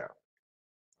months ago.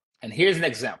 And here's an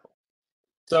example.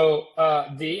 So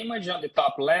the image on the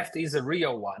top left is a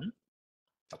real one,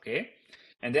 okay?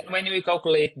 And then when we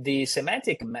calculate the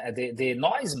semantic, the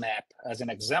noise map as an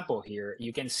example here,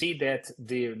 you can see that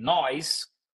the noise,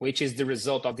 which is the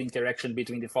result of the interaction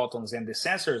between the photons and the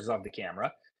sensors of the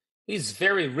camera, is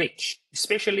very rich,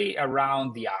 especially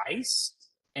around the eyes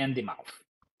and the mouth.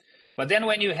 But then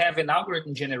when you have an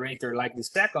algorithm generator like the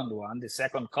second one, the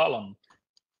second column,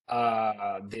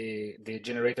 the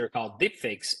generator called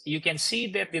deepfakes, you can see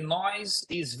that the noise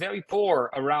is very poor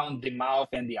around the mouth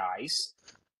and the eyes.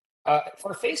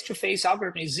 For face-to-face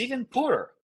algorithm is even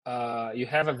poorer. You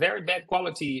have a very bad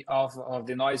quality of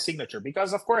the noise signature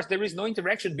because, of course, there is no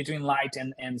interaction between light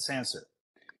and sensor.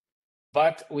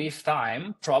 But with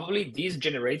time, probably these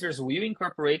generators will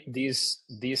incorporate these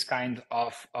kind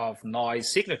of noise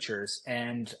signatures,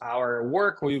 and our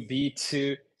work will be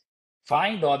to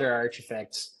find other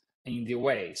artifacts in the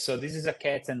way. So this is a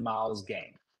cat and mouse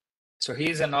game. So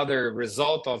here's another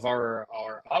result of our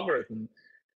algorithm.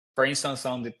 For instance,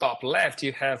 on the top left,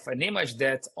 you have an image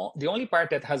that the only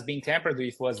part that has been tampered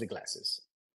with was the glasses.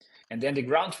 And then the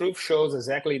ground truth shows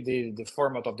exactly the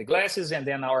format of the glasses, and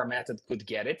then our method could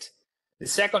get it. The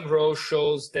second row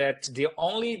shows that the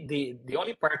only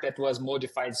part that was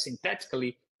modified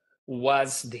synthetically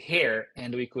was the hair,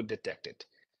 and we could detect it.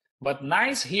 But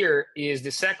nice here is the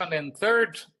second and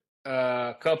third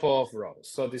couple of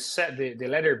rows. So the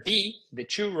letter B, the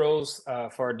two rows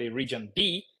for the region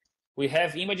B, we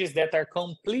have images that are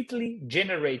completely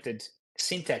generated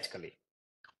synthetically.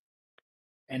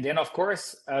 And then, of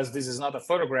course, as this is not a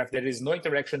photograph, there is no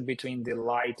interaction between the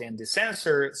light and the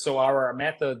sensor. So our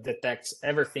method detects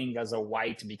everything as a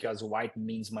white because white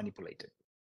means manipulated.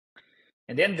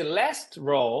 And then the last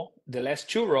row, the last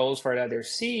two rows for letter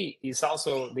C is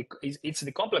also, it's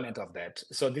the complement of that.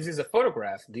 So this is a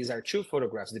photograph. These are two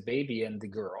photographs, the baby and the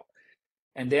girl.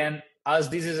 And then as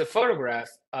this is a photograph,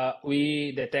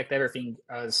 we detect everything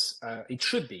as it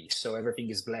should be. So everything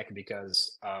is black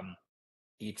because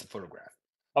it's a photograph.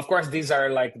 Of course, these are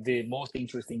like the most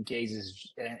interesting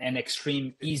cases and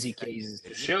extreme easy cases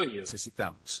to show you.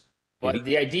 But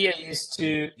the idea is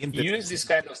to use this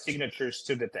kind of signatures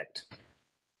to detect.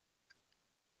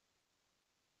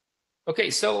 Okay,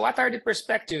 so what are the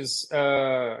perspectives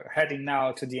heading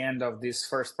now to the end of this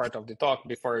first part of the talk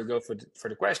before we go for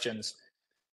the questions?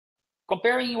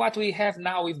 Comparing what we have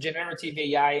now with generative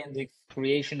AI and the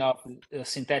creation of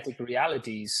synthetic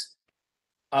realities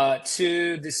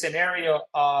to the scenario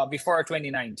before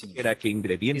 2019.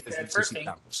 First thing,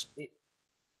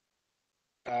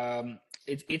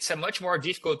 it's a much more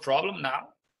difficult problem now.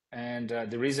 And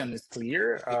the reason is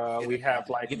clear. We have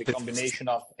like the combination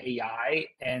of AI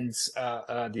and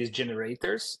these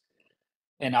generators.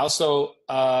 And also,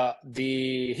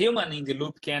 the human in the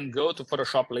loop can go to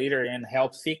Photoshop later and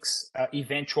help fix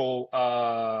eventual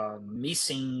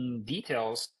missing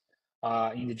details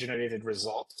in the generated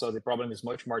result. So the problem is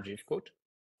much more difficult.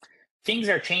 Things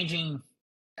are changing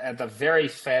at a very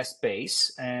fast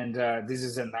pace, and this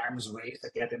is an arms race, a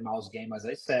cat and mouse game, as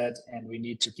I said, and we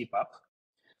need to keep up.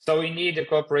 So we need the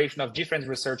cooperation of different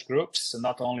research groups,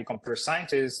 not only computer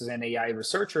scientists and AI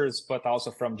researchers, but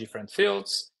also from different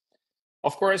fields.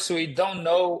 Of course, we don't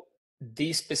know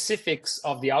the specifics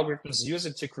of the algorithms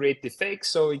used to create the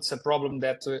fakes, so it's a problem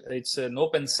that it's an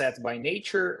open set by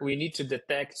nature. We need to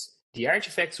detect the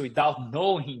artifacts without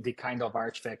knowing the kind of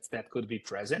artifacts that could be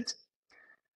present.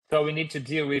 So we need to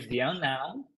deal with the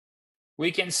unknown.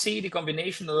 We can see the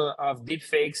combination of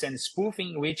deepfakes and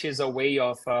spoofing, which is a way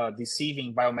of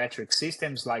deceiving biometric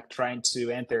systems, like trying to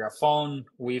enter a phone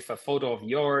with a photo of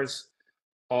yours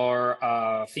or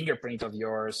a fingerprint of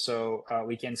yours. So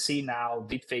we can see now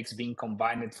deepfakes being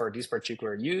combined for this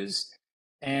particular use.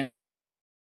 And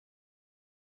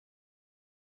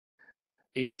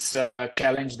it's a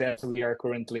challenge that we are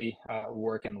currently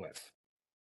working with.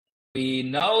 We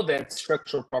know that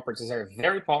structural properties are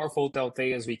very powerful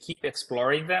telltales. We keep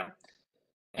exploring them.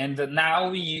 And now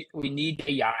we need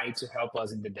AI to help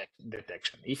us in the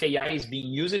detection. If AI is being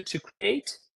used to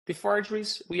create the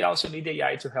forgeries, we also need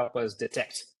AI to help us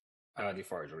detect the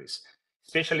forgeries.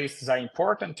 Specialists are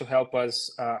important to help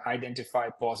us identify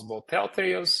possible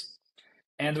telltales.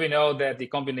 And we know that the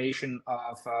combination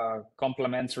of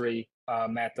complementary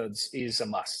methods is a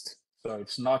must. So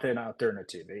it's not an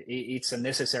alternative. It's a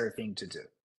necessary thing to do.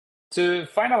 To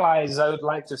finalize, I would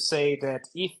like to say that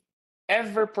if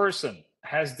every person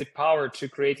has the power to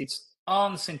create its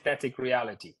own synthetic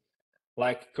reality,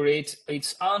 like create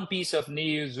its own piece of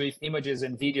news with images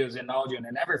and videos and audio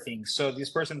and everything, so this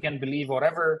person can believe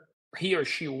whatever he or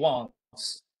she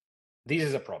wants, this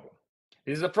is a problem.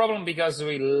 This is a problem because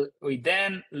we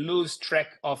then lose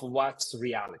track of what's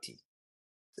reality.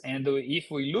 And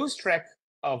if we lose track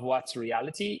of what's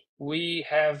reality, we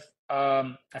have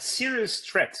a serious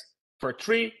threat for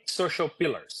three social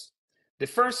pillars. The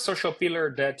first social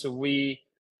pillar that we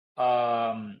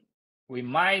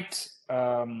might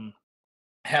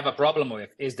have a problem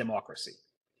with is democracy.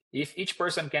 If each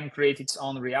person can create its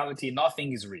own reality,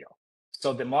 nothing is real.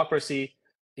 So democracy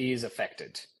is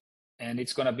affected. And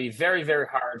it's going to be very, very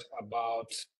hard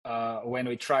about when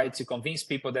we try to convince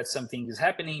people that something is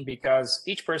happening, because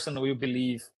each person will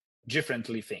believe different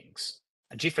things.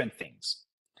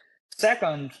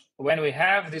 Second, when we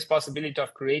have this possibility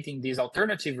of creating these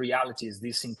alternative realities,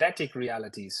 these synthetic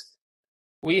realities,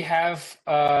 we have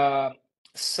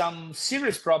some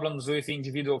serious problems with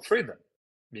individual freedom,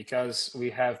 because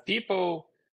we have people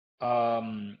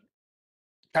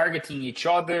targeting each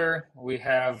other. We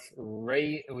have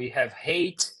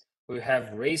hate, we have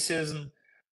racism,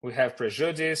 we have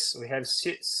prejudice, we have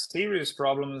serious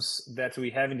problems that we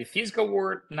have in the physical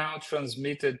world now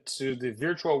transmitted to the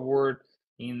virtual world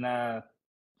in a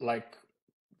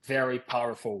very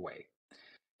powerful way.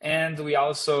 And we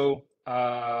also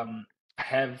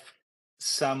have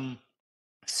some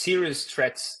serious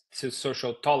threats to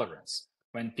social tolerance.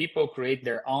 When people create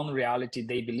their own reality,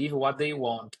 they believe what they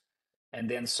want, and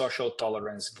then social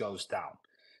tolerance goes down.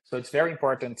 So it's very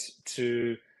important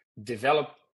to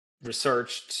develop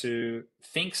research, to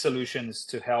think solutions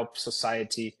to help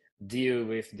society deal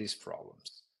with these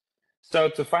problems. So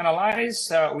to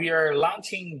finalize, we are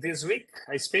launching this week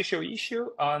a special issue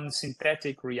on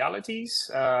synthetic realities.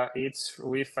 It's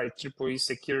with IEEE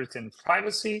security and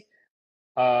privacy.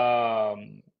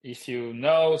 If you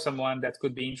know someone that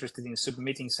could be interested in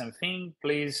submitting something,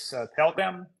 please tell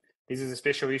them. This is a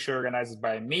special issue organized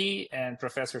by me and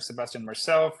Professor Sebastian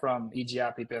Marcel from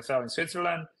EGAP EPFL in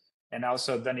Switzerland, and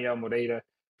also Daniel Moreira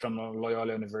from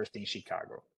Loyola University in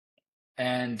Chicago.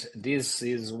 And this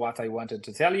is what I wanted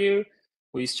to tell you.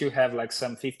 We still have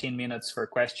some 15 minutes for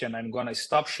question. I'm going to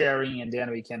stop sharing, and then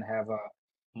we can have a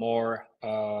more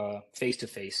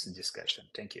face-to-face discussion.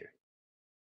 Thank you.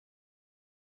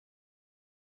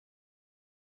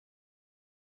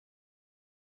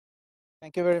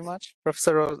 Thank you very much,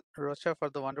 Professor Rocha, for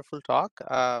the wonderful talk.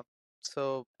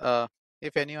 So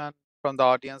if anyone from the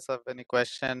audience have any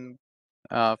question,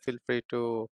 feel free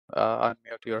to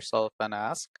unmute yourself and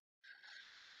ask.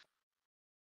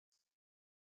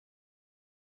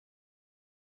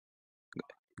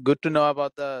 Good to know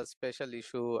about the special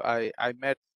issue. I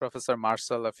met Professor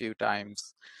Marcel a few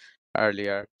times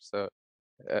earlier. So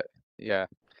yeah,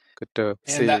 good to And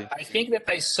see. I think that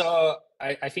I saw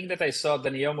I think that I saw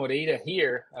Daniel Moreira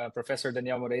here, Professor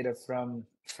Daniel Moreira from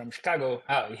Chicago.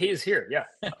 Oh, he is here. Yeah,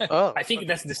 Oh, I think okay.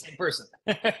 that's the same person.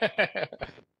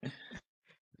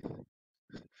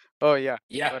 Oh, yeah.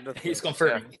 Yeah, he's Wonderful. Yeah.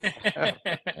 confirming.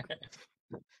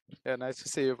 Yeah, nice to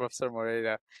see you, Professor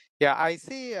Moreira. Yeah, I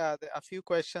see a few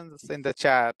questions in the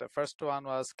chat. The first one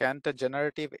was, can the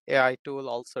generative AI tool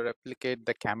also replicate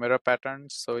the camera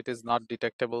patterns so it is not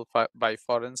detectable by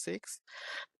forensics?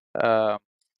 Uh,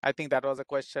 I think that was a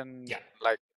question Yeah.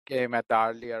 like came at the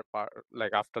earlier part,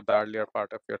 like after the earlier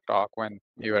part of your talk when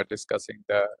you were discussing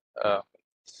the uh,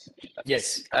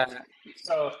 Yes. uh,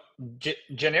 So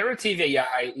generative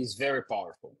AI is very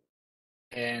powerful.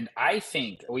 And I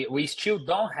think we still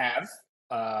don't have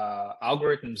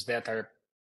algorithms that are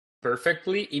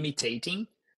perfectly imitating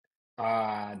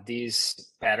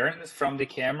these patterns from the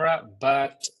camera.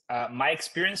 But my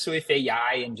experience with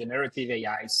AI and generative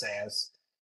AI says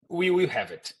we will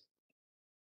have it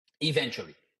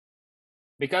eventually,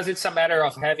 because it's a matter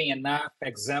of having enough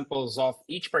examples of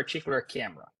each particular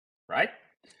camera, right?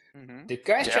 mhm. The Yeah.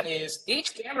 question is,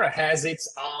 each camera has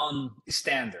its own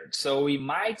standard. So we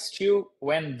might still,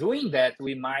 when doing that,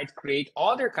 we might create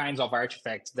other kinds of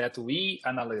artifacts that we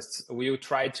analysts will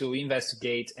try to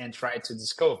investigate and try to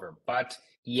discover. But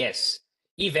yes,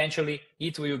 eventually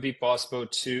it will be possible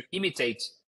to imitate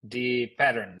the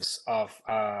patterns of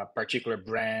particular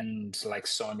brands like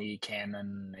Sony,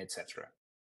 Canon, etc.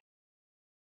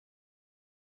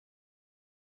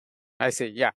 I see.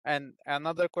 Yeah. And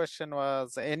another question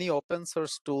was, any open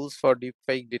source tools for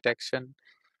deepfake detection?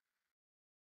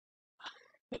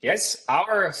 Yes,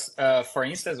 ours, for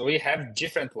instance, we have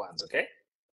different ones, okay?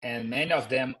 And many of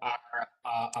them are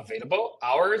available.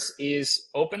 Ours is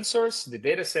open source. The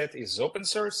dataset is open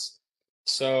source.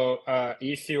 So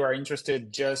if you are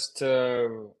interested, just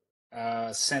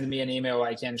send me an email.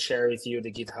 I can share with you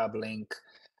the GitHub link.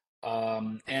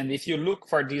 And if you look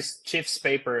for this Chief's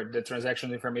paper, the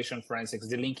transactional information forensics,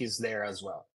 the link is there as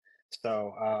well.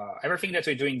 So everything that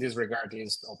we do in this regard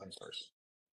is open source.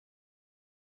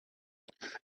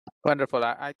 Wonderful.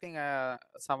 I think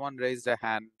someone raised a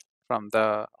hand from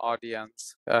the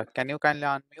audience. Can you kindly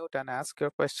unmute and ask your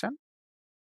question?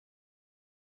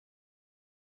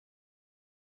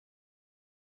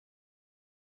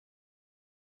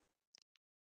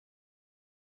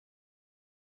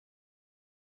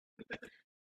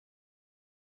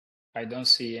 I don't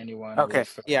see anyone Okay.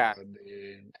 with Yeah.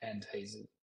 the end hazy.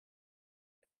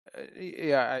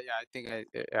 Yeah. I think I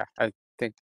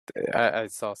think I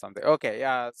saw something. Okay.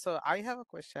 Yeah. So I have a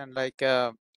question. Like,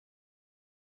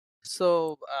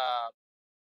 so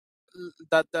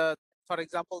the for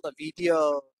example, the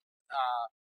video of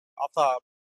a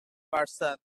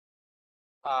person,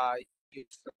 uh, you,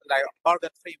 like Morgan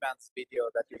Freeman's video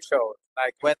that you showed,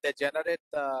 like when they generate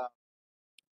that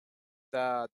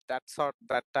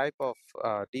type of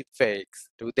deep fakes,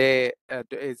 do they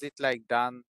is it like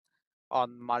done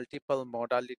on multiple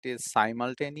modalities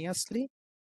simultaneously,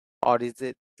 or is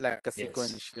it like a Yes,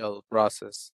 sequential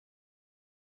process?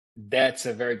 that's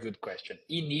a very good question.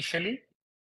 Initially,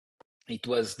 it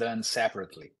was done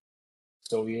separately.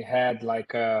 So we had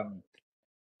like an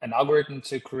algorithm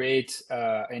to create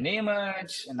an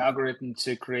image, an algorithm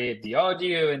to create the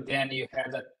audio, and then you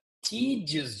had a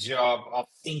tedious job of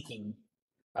syncing,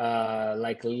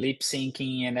 like lip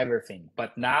syncing and everything.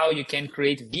 But now you can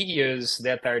create videos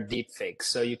that are deepfakes.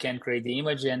 So you can create the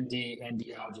image and the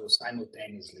audio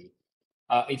simultaneously.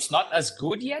 It's not as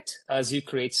good yet as you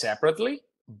create separately,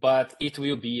 but it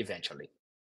will be eventually.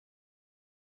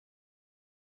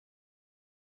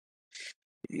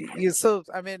 So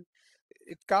I mean,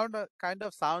 it kind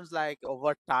of sounds like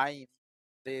over time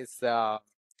these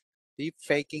deep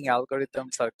faking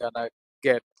algorithms are gonna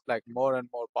get like more and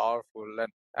more powerful,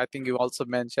 and I think you also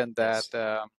mentioned that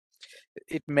Yes.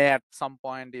 it may at some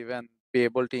point even be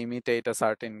able to imitate a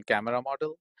certain camera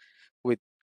model with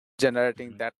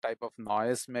generating Mhm. that type of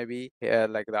noise, maybe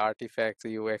like the artifacts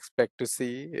you expect to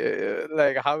see.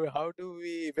 Like how do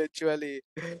we eventually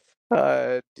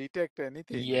detect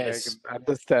anything, like Yes,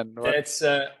 understand what? that's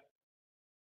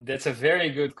that's a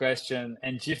very good question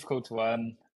and difficult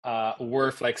one,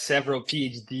 worth like several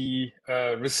PhD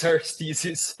research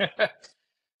theses.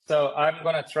 So I'm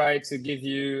gonna try to give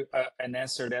you an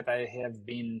answer that I have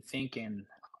been thinking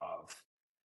of.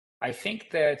 I think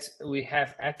that we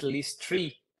have at least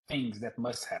three things that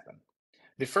must happen.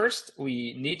 The first,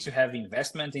 we need to have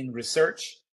investment in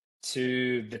research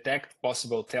to detect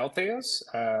possible telltales,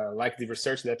 like the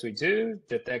research that we do,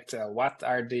 detect what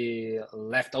are the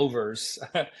leftovers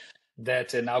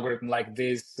that an algorithm like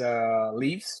this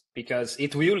leaves, because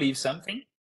it will leave something.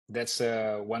 That's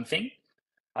one thing.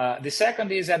 The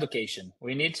second is education.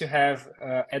 We need to have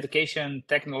education,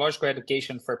 technological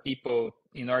education for people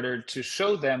in order to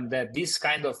show them that these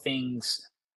kind of things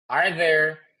are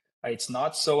there. It's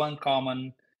not so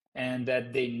uncommon, and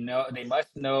that they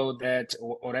must know that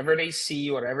whatever they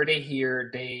see, whatever they hear,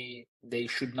 they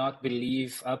should not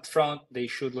believe upfront. They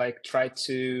should like try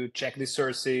to check the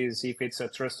sources if it's a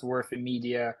trustworthy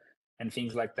media and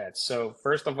things like that. So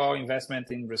first of all,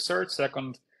 investment in research.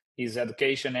 Second is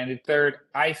education. And the third,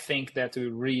 I think that we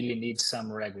really need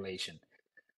some regulation.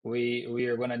 We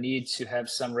are going to need to have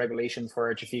some regulation for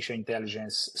artificial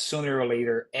intelligence sooner or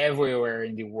later everywhere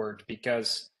in the world,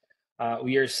 because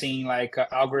we are seeing like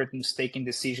algorithms taking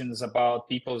decisions about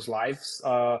people's lives,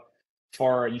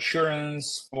 for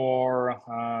insurance, for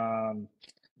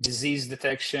disease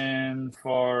detection,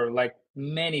 for like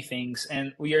many things.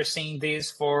 And we are seeing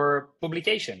this for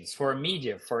publications, for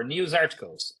media, for news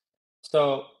articles.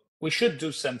 So we should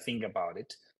do something about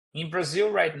it. In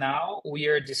Brazil right now, we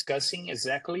are discussing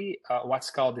exactly what's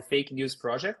called the fake news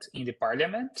project in the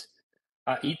parliament.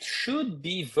 It should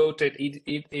be voted.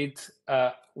 It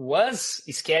was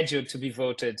scheduled to be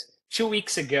voted 2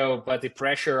 weeks ago, but the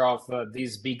pressure of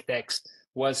these big techs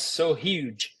was so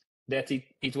huge that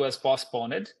it was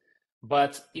postponed.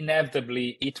 But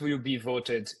inevitably, it will be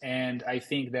voted, and I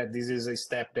think that this is a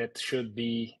step that should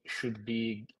be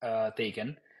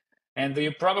taken. And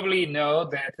you probably know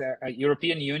that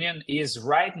European Union is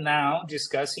right now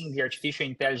discussing the Artificial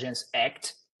Intelligence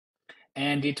Act,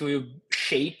 and it will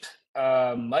shape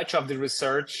much of the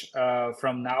research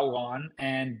from now on.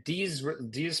 And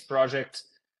this project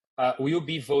will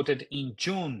be voted in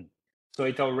June, so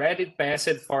it already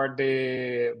passed by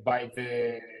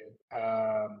the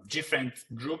different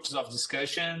groups of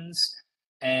discussions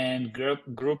and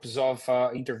groups of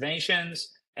interventions,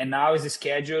 and now is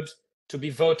scheduled to be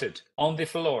voted on the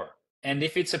floor. And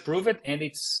if it's approved, and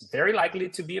it's very likely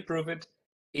to be approved,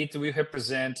 it will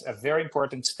represent a very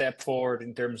important step forward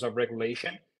in terms of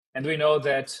regulation. And we know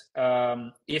that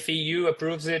if EU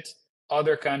approves it,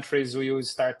 other countries will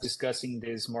start discussing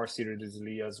this more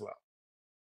seriously as well.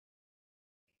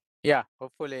 Yeah,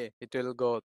 hopefully it will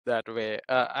go that way.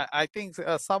 I think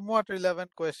a somewhat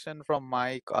relevant question from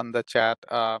Mike on the chat.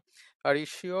 Are you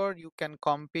sure you can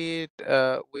compete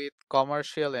with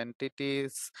commercial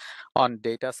entities on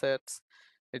data sets?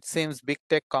 It seems big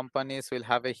tech companies will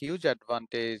have a huge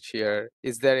advantage here.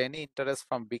 Is there any interest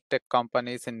from big tech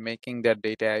companies in making their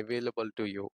data available to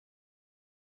you?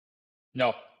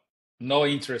 No, no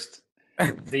interest.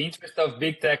 The interest of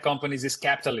big tech companies is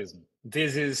capitalism.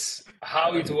 This is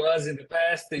how it was in the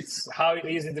past, it's how it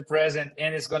is in the present,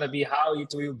 and it's going to be how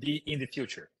it will be in the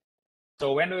future.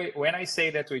 So when I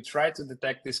say that we try to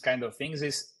detect this kind of things,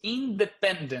 is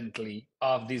independently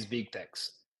of these big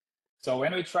techs. So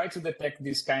when we try to detect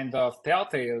this kind of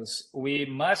telltales, we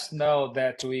must know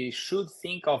that we should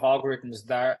think of algorithms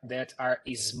that are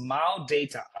small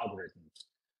data algorithms.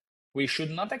 We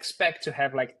should not expect to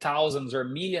have like thousands or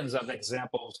millions of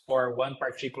examples for one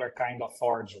particular kind of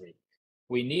forgery.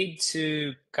 We need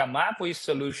to come up with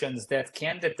solutions that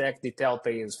can detect the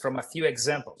telltales from a few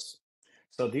examples.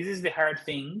 So this is the hard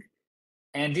thing,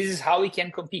 and this is how we can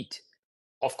compete.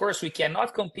 Of course, we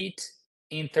cannot compete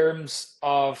in terms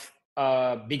of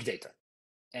big data.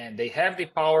 And they have the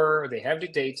power, they have the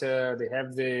data, they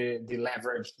have the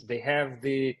leverage, they have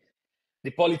the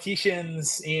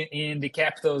politicians in the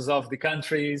capitals of the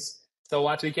countries. So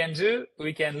what we can do,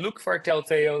 we can look for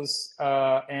telltales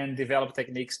and develop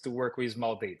techniques to work with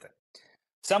small data.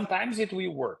 Sometimes it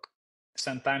will work,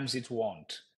 sometimes it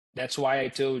won't. That's why I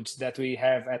told that we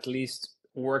have at least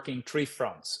working three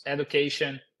fronts: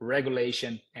 education,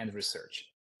 regulation, and research.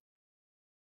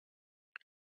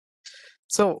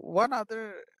 So one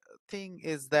other thing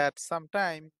is that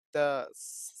sometimes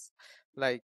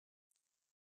like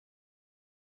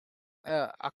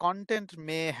a content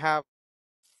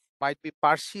might be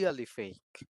partially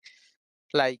fake,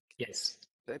 like Yes.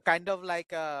 kind of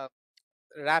like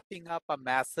wrapping up a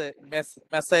message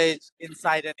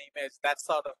inside an image, that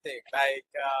sort of thing. Like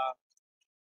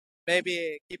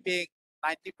maybe keeping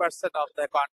 90% of the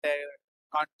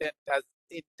content as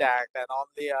intact, and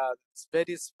only a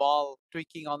very small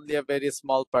tweaking, only a very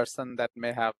small person that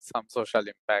may have some social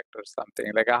impact or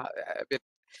something. Like I mean,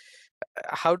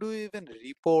 how do you even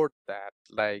report that?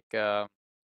 Like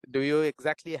do you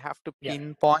exactly have to Yeah.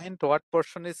 pinpoint what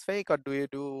portion is fake, or do you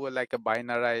do like a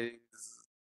binarized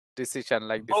decision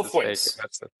like this Both is fake? ways.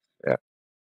 That's it. Yeah.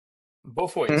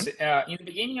 Both Hmm? ways. In the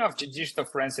beginning of the digital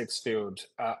forensics field,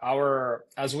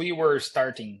 as we were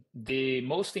starting, the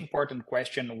most important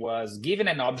question was, given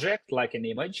an object like an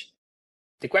image,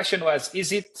 the question was,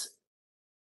 is it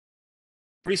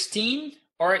pristine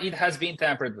or it has been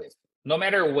tampered with. No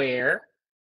matter where,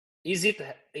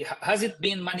 has it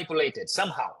been manipulated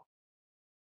somehow?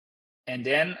 And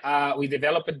then we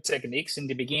developed techniques in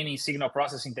the beginning, signal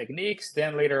processing techniques,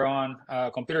 then later on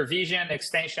computer vision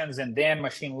extensions, and then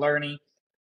machine learning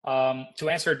to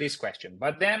answer this question.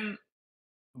 But then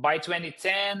by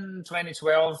 2010,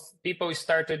 2012, people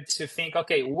started to think,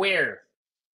 okay, where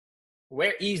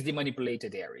is the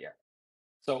manipulated area?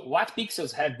 So what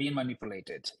pixels have been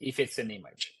manipulated if it's an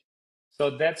image?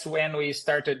 So that's when we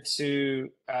started to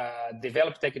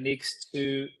develop techniques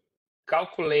to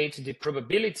calculate the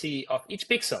probability of each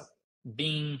pixel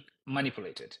being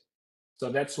manipulated. So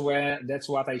that's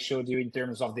what I showed you in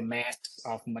terms of the mass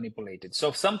of manipulated.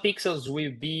 So some pixels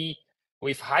will be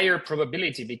with higher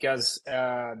probability because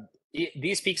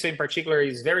this pixel in particular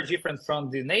is very different from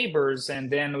the neighbors, and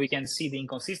then we can see the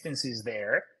inconsistencies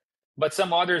there. But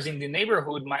some others in the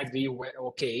neighborhood might be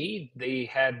okay, they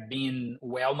had been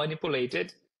well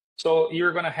manipulated. So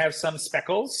you're gonna have some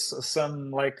speckles,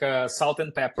 some like salt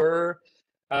and pepper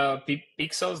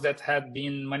pixels that had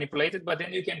been manipulated, but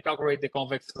then you can calculate the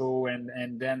convex through,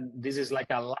 and then this is like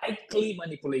a likely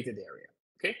manipulated area.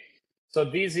 Okay, so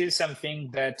this is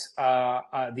something that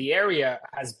the area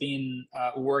has been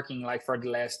working like for the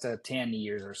last 10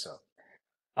 years or so.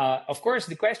 Of course,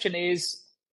 the question is,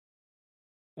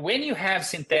 when you have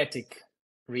synthetic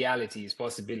realities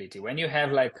possibility, when you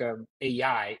have like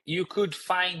AI, you could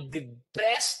find the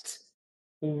best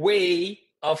way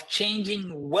of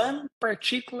changing one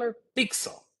particular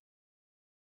pixel.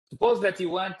 Suppose that you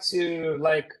want to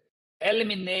like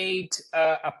eliminate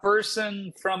a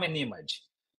person from an image.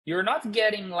 You're not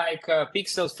getting like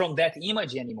pixels from that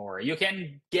image anymore. You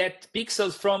can get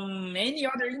pixels from any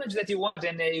other image that you want,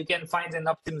 and you can find an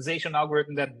optimization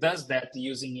algorithm that does that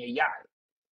using AI,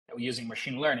 using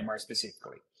machine learning more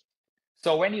specifically.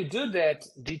 So when you do that,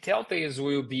 the telltales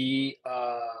will be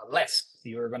less.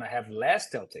 You're going to have less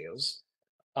telltales.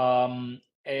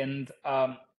 And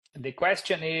the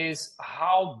question is,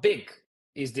 how big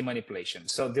is the manipulation?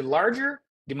 So the larger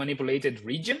the manipulated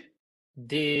region,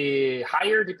 the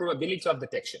higher the probability of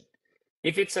detection.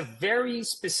 If it's a very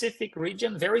specific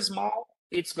region, very small,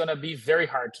 it's going to be very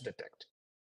hard to detect.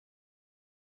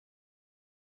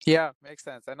 Yeah, makes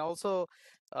sense. And also,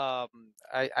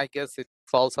 I guess it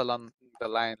falls along the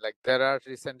line. Like there are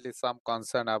recently some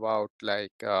concern about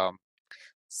like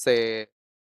say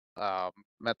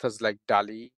methods like Dall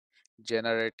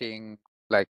generating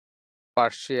like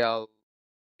partial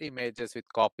images with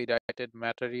copyrighted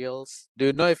materials. Do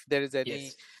you know if there is any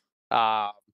Yes.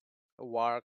 uh,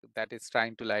 work that is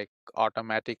trying to like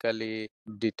automatically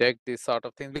detect this sort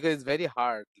of thing? Because it's very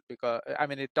hard, because I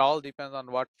mean it all depends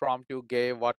on what prompt you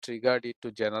gave, what triggered it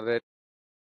to generate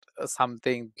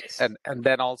something, Yes. and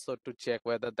then also to check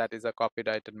whether that is a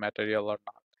copyrighted material or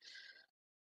not.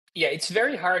 Yeah, it's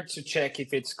very hard to check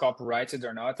if it's copyrighted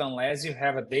or not unless you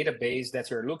have a database that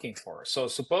you're looking for. So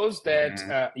suppose that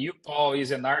Mhm. you, Paul,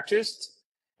 is an artist,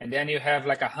 and then you have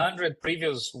like 100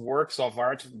 previous works of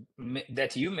art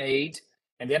that you made,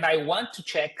 and then I want to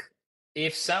check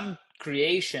if some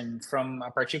creation from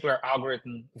a particular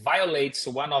algorithm violates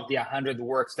one of the 100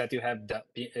 works that you have done.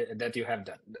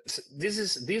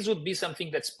 This would be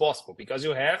something that's possible because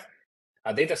you have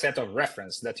a data set of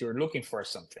reference that you're looking for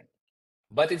something.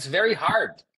 But it's very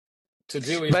hard to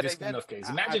deal with But this kind again, of case.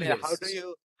 I Imagine mean, this.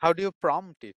 how do you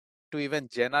prompt it to even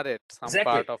generate some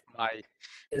Exactly. part of my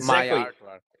Exactly.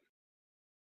 artwork?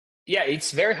 Yeah,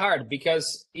 it's very hard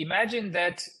because imagine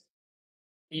that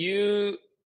you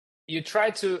try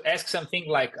to ask something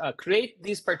like create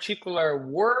this particular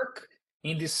work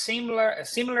in the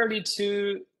similarly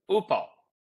to Upal.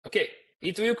 Okay,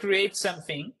 it will create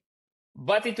something,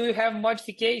 but it will have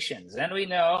modifications. And we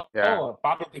know Yeah.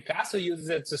 Pablo Picasso used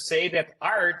it to say that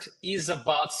art is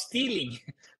about stealing.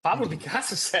 Pablo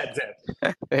Picasso said that.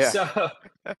 Yeah.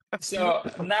 So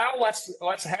now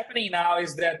what's happening now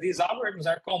is that these algorithms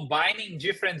are combining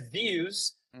different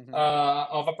views Mhm.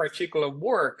 of a particular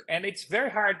work, and it's very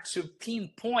hard to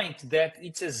pinpoint that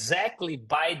it's exactly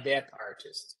by that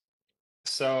artist.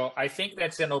 So I think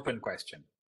that's an open question.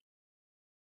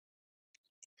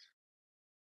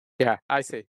 Yeah, I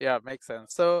see. Yeah, makes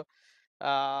sense. So,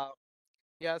 uh,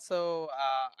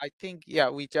 I think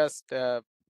we just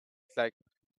like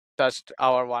touched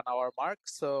our 1 hour mark.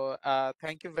 So,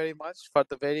 thank you very much for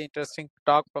the very interesting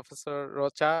talk, Professor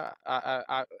Rocha.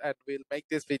 And we'll make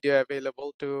this video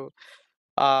available to.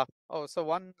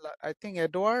 So I think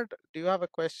Edward, do you have a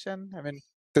question? I mean,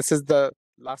 this is the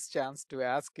last chance to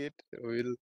ask it.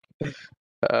 We'll.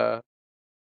 Uh, Sorry,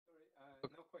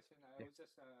 no question. I yeah. was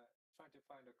just trying to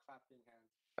find a clapping hand.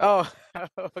 Oh,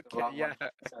 okay, yeah.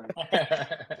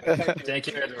 Thank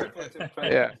you, Edward.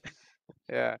 Yeah,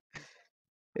 yeah.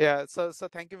 Yeah, so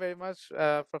thank you very much,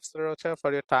 Professor Rocha,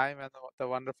 for your time and the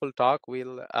wonderful talk.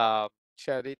 We'll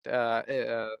share it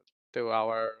to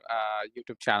our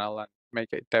YouTube channel and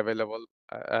make it available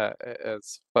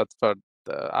as for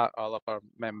all of our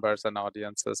members and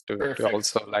audiences to Perfect.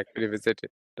 also like revisit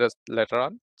it just later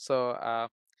on. So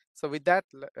with that,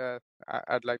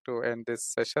 I'd like to end this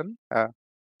session.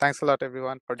 Thanks a lot,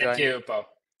 everyone, for Thank joining. you, Paul.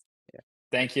 Yeah,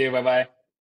 Thank you. Bye bye.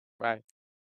 bye.